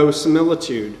saw no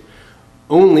similitude.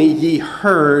 Only ye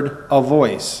heard a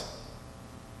voice.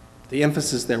 The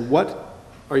emphasis there. What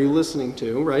are you listening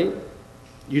to, right?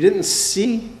 You didn't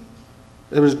see.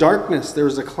 There was darkness. There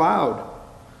was a cloud.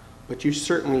 But you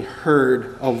certainly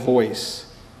heard a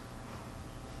voice.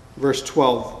 Verse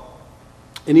 12.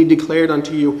 And he declared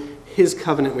unto you his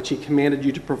covenant, which he commanded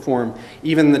you to perform,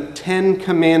 even the 10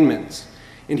 commandments.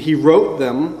 And he wrote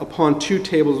them upon 2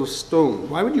 tables of stone.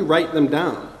 Why would you write them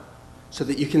down? So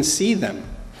that you can see them,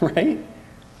 right?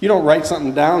 You don't write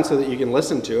something down so that you can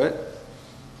listen to it.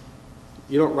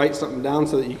 You don't write something down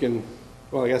so that you can,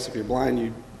 well, I guess if you're blind,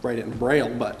 you write it in Braille,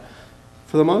 but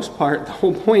for the most part, the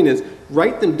whole point is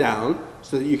write them down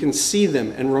so that you can see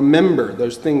them and remember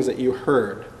those things that you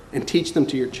heard and teach them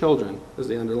to your children, as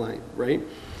they underline, right?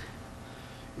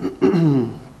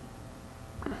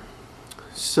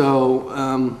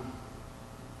 So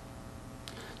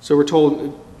we're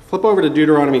told, flip over to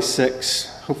Deuteronomy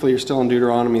 6. Hopefully you're still in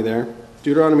Deuteronomy there.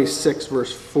 Deuteronomy 6,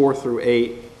 verse 4 through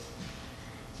 8.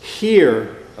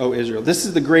 Hear, O Israel. This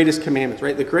is the greatest commandments,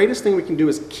 right? The greatest thing we can do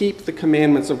is keep the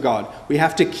commandments of God. We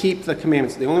have to keep the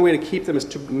commandments. The only way to keep them is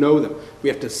to know them. We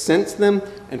have to sense them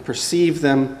and perceive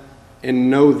them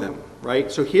and know them,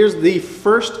 right? So here's the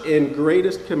first and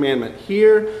greatest commandment.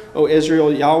 Hear, O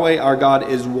Israel, Yahweh our God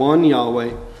is one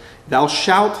Yahweh. Thou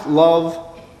shalt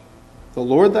love the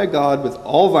Lord thy God with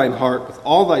all thine heart, with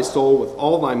all thy soul, with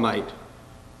all thy might.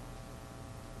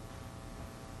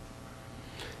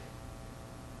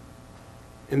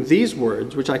 And these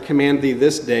words, which I command thee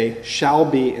this day, shall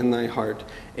be in thy heart.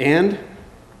 And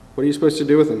what are you supposed to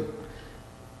do with them?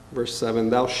 Verse 7,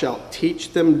 thou shalt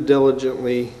teach them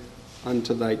diligently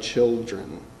unto thy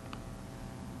children,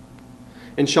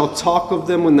 and shalt talk of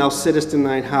them when thou sittest in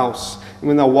thine house, and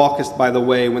when thou walkest by the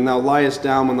way, when thou liest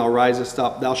down, when thou risest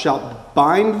up. Thou shalt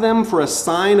bind them for a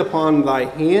sign upon thy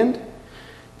hand.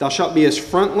 Thou shalt be as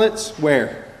frontlets,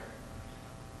 where?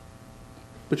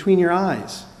 Between your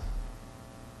eyes.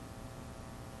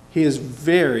 He is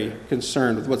very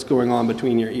concerned with what's going on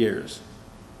between your ears.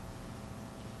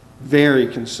 Very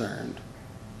concerned.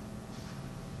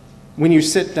 When you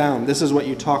sit down, this is what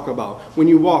you talk about. When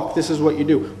you walk, this is what you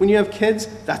do. When you have kids,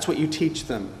 that's what you teach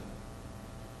them.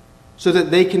 So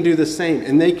that they can do the same,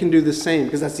 and they can do the same,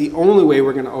 because that's the only way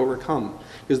we're going to overcome.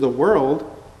 Because the world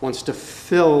wants to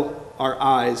fill our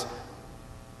eyes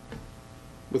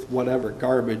with whatever,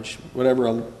 garbage,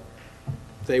 whatever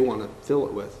they want to fill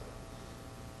it with.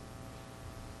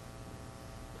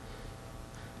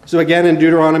 So again, in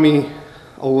Deuteronomy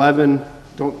 11,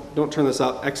 don't turn this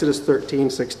up, Exodus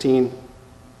 13, 16.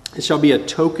 It shall be a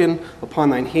token upon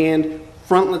thine hand,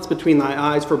 frontlets between thy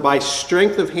eyes, for by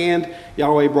strength of hand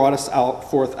Yahweh brought us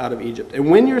forth out of Egypt. And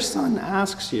when your son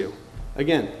asks you,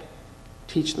 again,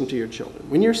 teach them to your children.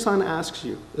 When your son asks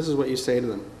you, this is what you say to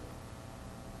them.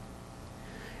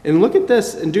 And look at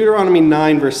this in Deuteronomy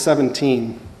 9, verse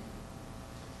 17.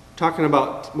 Talking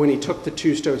about when he took the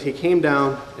 2 stones. He came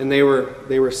down and they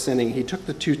were sinning. He took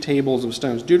the 2 tables of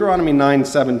stones. Deuteronomy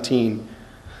 9:17.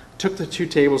 Took the 2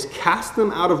 tables, cast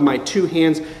them out of my 2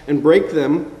 hands, and break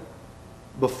them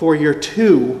before your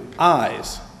 2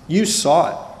 eyes. You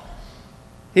saw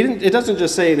it. It doesn't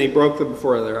just say they broke them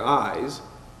before their eyes.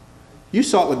 You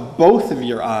saw it with both of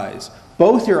your eyes.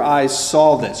 Both your eyes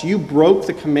saw this. You broke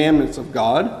the commandments of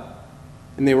God,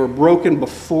 and they were broken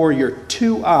before your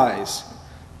 2 eyes.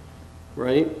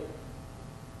 Right?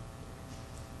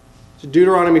 So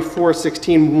Deuteronomy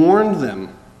 4:16 warned them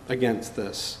against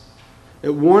this. It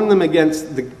warned them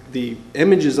against the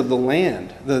images of the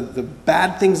land, the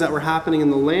bad things that were happening in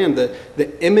the land,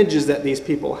 the images that these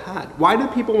people had. Why do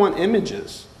people want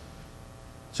images?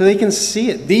 So they can see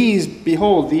it. These,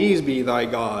 behold, these be thy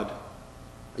God.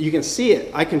 You can see it.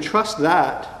 I can trust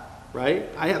that, right?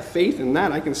 I have faith in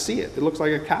that. I can see it. It looks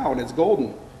like a cow and it's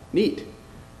golden. Neat.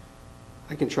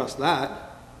 I can trust that.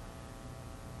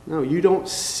 No, you don't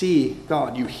see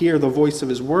God. You hear the voice of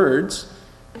his words.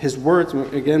 His words,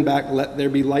 again, back, let there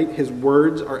be light. His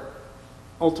words are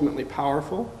ultimately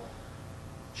powerful.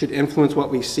 Should influence what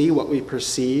we see, what we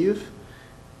perceive.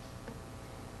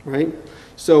 Right?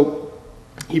 So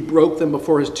he broke them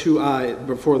before their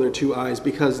 2 eyes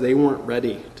because they weren't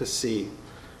ready to see.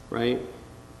 Right?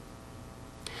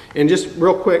 And just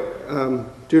real quick,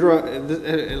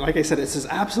 Like I said, it's just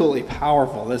absolutely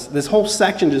powerful. This whole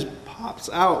section just pops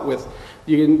out with,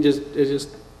 it's just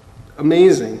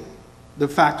amazing. The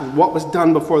fact of what was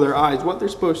done before their eyes, what they're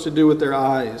supposed to do with their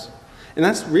eyes. And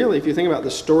that's really, if you think about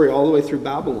the story all the way through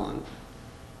Babylon.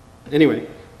 Anyway,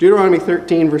 Deuteronomy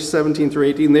 13, verse 17 through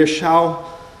 18, there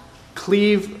shall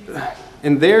cleave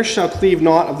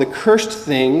not of the cursed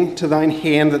thing to thine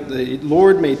hand, that the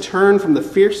Lord may turn from the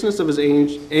fierceness of his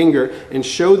anger, and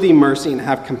show thee mercy, and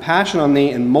have compassion on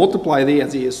thee, and multiply thee,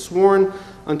 as he has sworn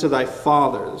unto thy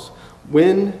fathers,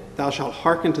 when thou shalt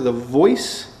hearken to the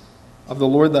voice of the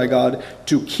Lord thy God,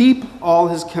 to keep all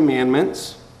his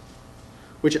commandments,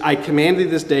 which I command thee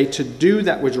this day, to do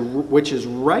that which is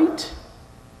right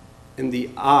in the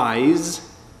eyes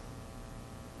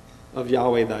of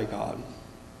Yahweh thy God.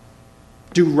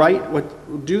 Do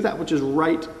that which is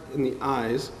right in the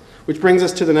eyes. Which brings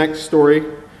us to the next story,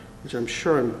 which I'm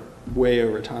sure I'm way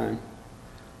over time.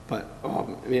 But,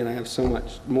 oh man, I have so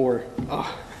much more.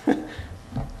 Oh,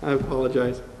 I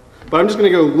apologize. But I'm just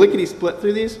going to go lickety-split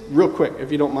through these real quick,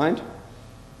 if you don't mind.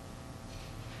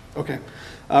 Okay.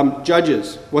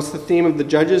 Judges. What's the theme of the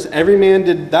Judges? Every man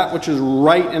did that which is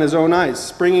right in his own eyes.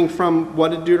 Springing from,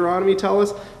 what did Deuteronomy tell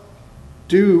us?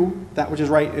 Do that which is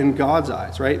right in God's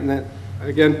eyes, right? And that,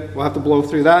 again, we'll have to blow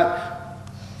through that.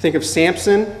 Think of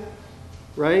Samson,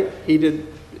 right? He did,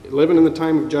 living in the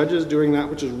time of Judges, doing that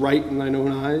which is right in thine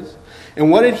own eyes. And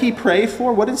what did he pray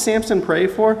for? What did Samson pray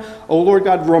for? Oh Lord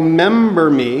God, remember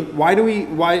me. Why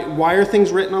are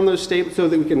things written on those tables? So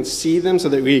that we can see them, so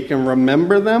that we can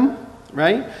remember them,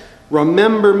 right?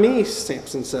 Remember me,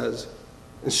 Samson says,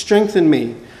 and strengthen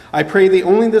me. I pray thee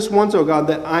only this once, O God,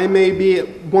 that I may be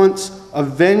at once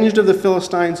avenged of the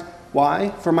Philistines. Why?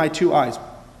 For my two eyes.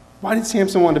 Why did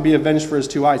Samson want to be avenged for his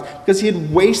two eyes? Because he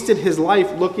had wasted his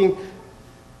life looking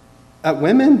at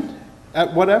women,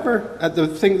 at whatever, at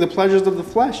the pleasures of the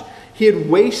flesh. He had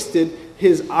wasted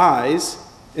his eyes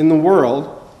in the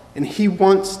world, and he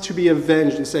wants to be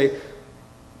avenged and say,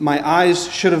 my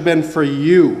eyes should have been for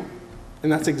you.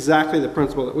 And that's exactly the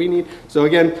principle that we need. So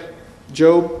again,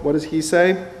 Job, what does he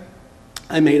say?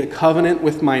 I made a covenant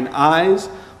with mine eyes.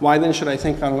 Why then should I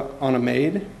think on a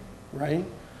maid? Right?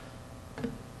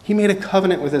 He made a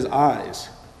covenant with his eyes.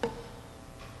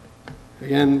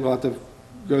 Again, we'll have to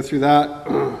go through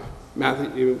that.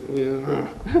 Matthew,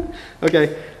 yeah.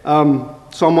 Okay.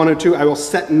 Psalm 102, I will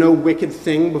set no wicked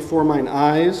thing before mine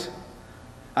eyes.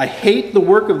 I hate the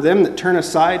work of them that turn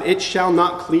aside. It shall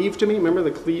not cleave to me. Remember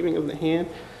the cleaving of the hand?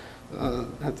 I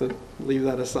have to leave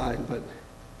that aside.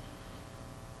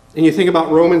 And you think about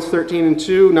Romans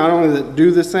 13:2, not only that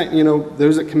do the same,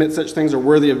 those that commit such things are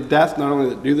worthy of death, not only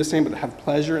that do the same, but have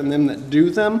pleasure in them that do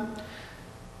them.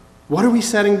 What are we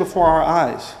setting before our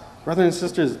eyes? Brothers and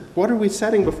sisters, what are we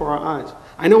setting before our eyes?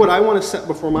 I know what I want to set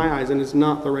before my eyes, and it's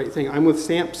not the right thing. I'm with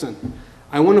Samson.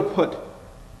 I want to put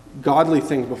godly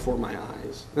things before my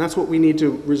eyes. And that's what we need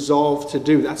to resolve to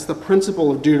do. That's the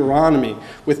principle of Deuteronomy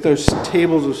with those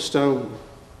tables of stone.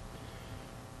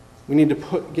 We need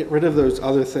to get rid of those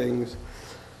other things.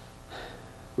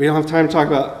 We don't have time to talk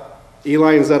about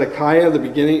Eli and Zedekiah. The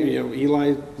beginning,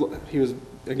 Eli, he was,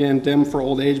 again, dim for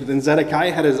old age. But then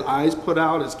Zedekiah had his eyes put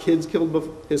out,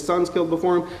 his sons killed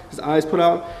before him, his eyes put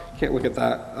out. Can't look at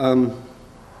that.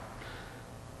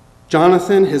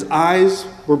 Jonathan, his eyes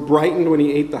were brightened when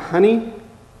he ate the honey.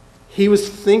 He was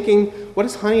thinking, what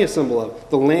is honey a symbol of?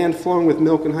 The land flowing with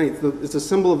milk and honey. It's a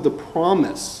symbol of the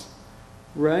promise,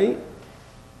 right?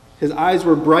 His eyes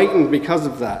were brightened because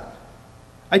of that.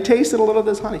 I tasted a little of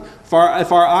this honey. If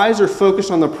our eyes are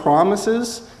focused on the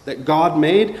promises that God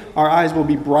made, our eyes will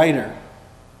be brighter,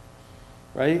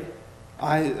 right?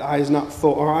 Eyes not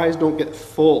full. Our eyes don't get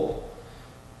full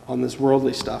on this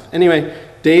worldly stuff. Anyway,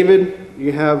 David,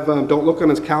 you have, don't look on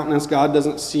his countenance. God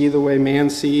doesn't see the way man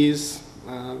sees.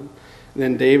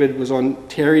 Then David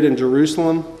tarried in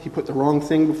Jerusalem. He put the wrong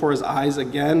thing before his eyes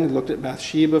again. He looked at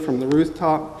Bathsheba from the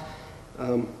rooftop.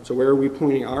 So where are we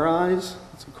pointing our eyes?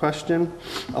 That's a question.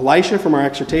 Elisha, from our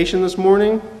exhortation this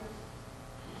morning,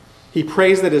 he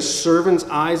prays that his servant's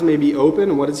eyes may be open.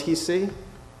 And what does he see?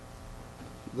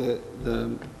 The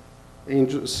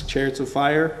angels, chariots of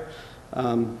fire.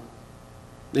 Then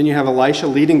you have Elisha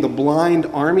leading the blind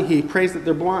army. He prays that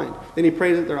they're blind. Then he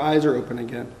prays that their eyes are open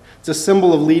again. It's a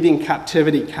symbol of leading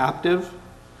captivity captive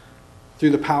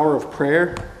through the power of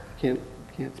prayer. Can't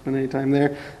spend any time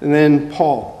there. And then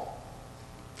Paul.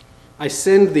 I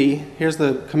send thee, here's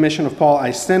the commission of Paul,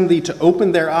 I send thee to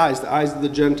open their eyes, the eyes of the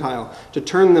Gentile, to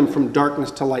turn them from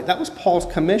darkness to light. That was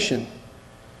Paul's commission.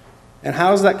 And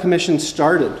how's that commission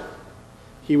started?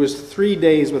 He was 3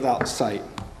 days without sight.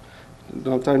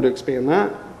 Don't have time to expand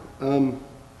that.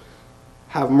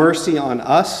 have mercy on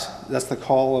us. That's the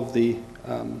call of the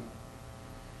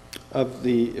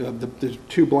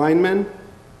two blind men.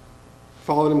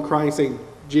 Followed him crying, saying,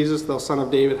 Jesus, thou son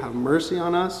of David, have mercy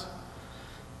on us.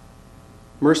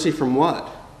 Mercy from what?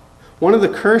 One of the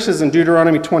curses in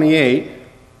Deuteronomy 28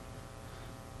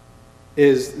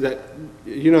 is that,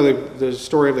 you know, the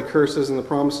story of the curses and the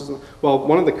promises. Well,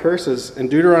 one of the curses in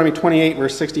Deuteronomy 28,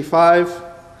 verse 65,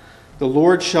 the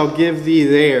Lord shall give thee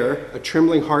there a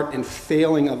trembling heart and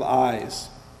failing of eyes.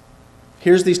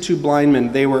 Here's these two blind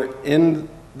men. They were in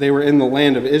the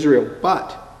land of Israel,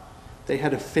 but they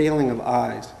had a failing of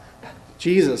eyes.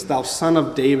 Jesus, thou son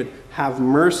of David, have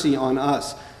mercy on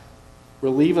us.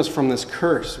 Relieve us from this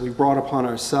curse we brought upon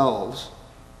ourselves.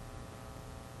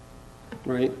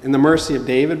 Right? In the mercy of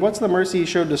David, what's the mercy he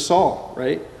showed to Saul?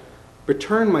 Right?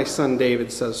 Return, my son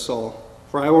David, says Saul,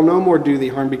 for I will no more do thee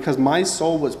harm, because my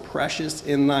soul was precious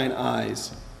in thine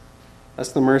eyes.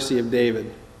 That's the mercy of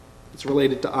David. It's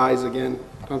related to eyes again.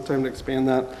 I don't have time to expand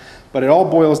that. But it all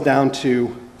boils down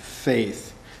to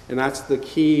faith. And that's the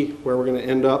key where we're going to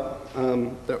end up.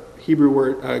 The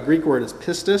Greek word is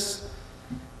pistis.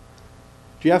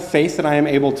 Do you have faith that I am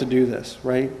able to do this,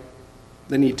 right?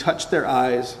 Then he touched their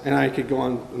eyes, and I could go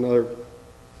on another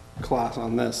class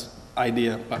on this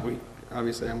idea, but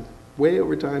obviously I'm way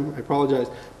over time. I apologize.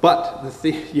 But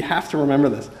you have to remember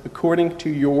this. According to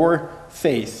your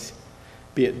faith,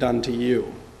 be it done to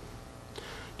you.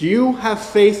 Do you have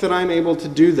faith that I'm able to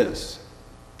do this?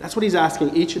 That's what he's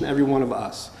asking each and every one of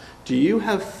us. Do you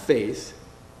have faith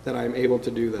that I'm able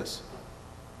to do this?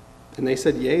 And they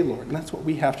said, yea, Lord. And that's what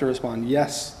we have to respond.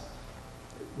 Yes.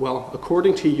 Well,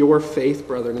 according to your faith,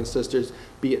 brothers and sisters,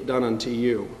 be it done unto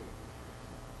you.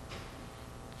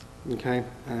 Okay?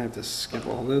 I have to skip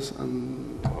all this.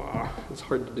 It's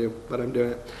hard to do, but I'm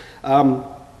doing it.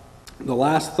 The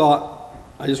last thought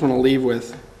I just want to leave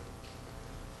with,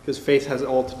 because faith has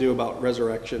all to do about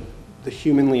resurrection, the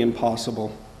humanly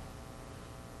impossible.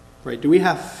 Right? Do we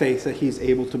have faith that he's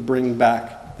able to bring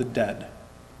back the dead?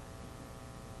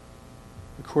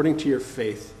 According to your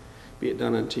faith, be it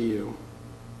done unto you.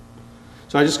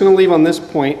 So I'm just going to leave on this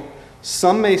point.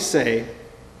 Some may say,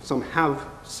 some have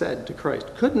said to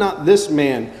Christ, could not this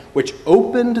man, which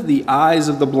opened the eyes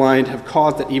of the blind, have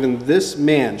caused that even this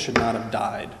man should not have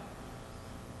died?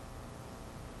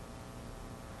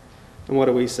 And what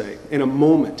do we say? In a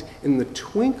moment, in the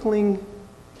twinkling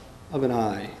of an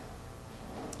eye,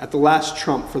 at the last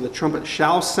trump, for the trumpet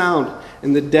shall sound,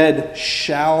 and the dead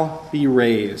shall be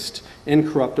raised.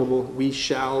 Incorruptible, we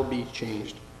shall be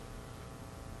changed.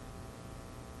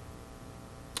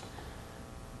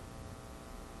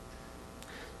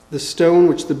 The stone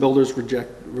which the builders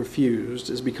refused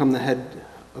has become the head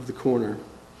of the corner.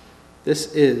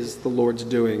 This is the Lord's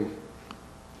doing,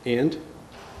 and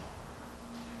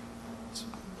it's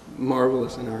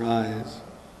marvelous in our eyes.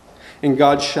 And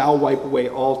God shall wipe away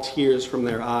all tears from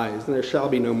their eyes, and there shall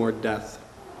be no more death.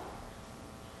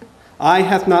 Eye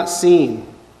hath not seen,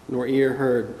 nor ear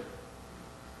heard.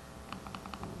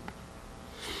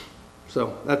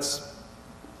 So that's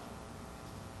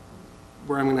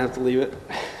where I'm going to have to leave it.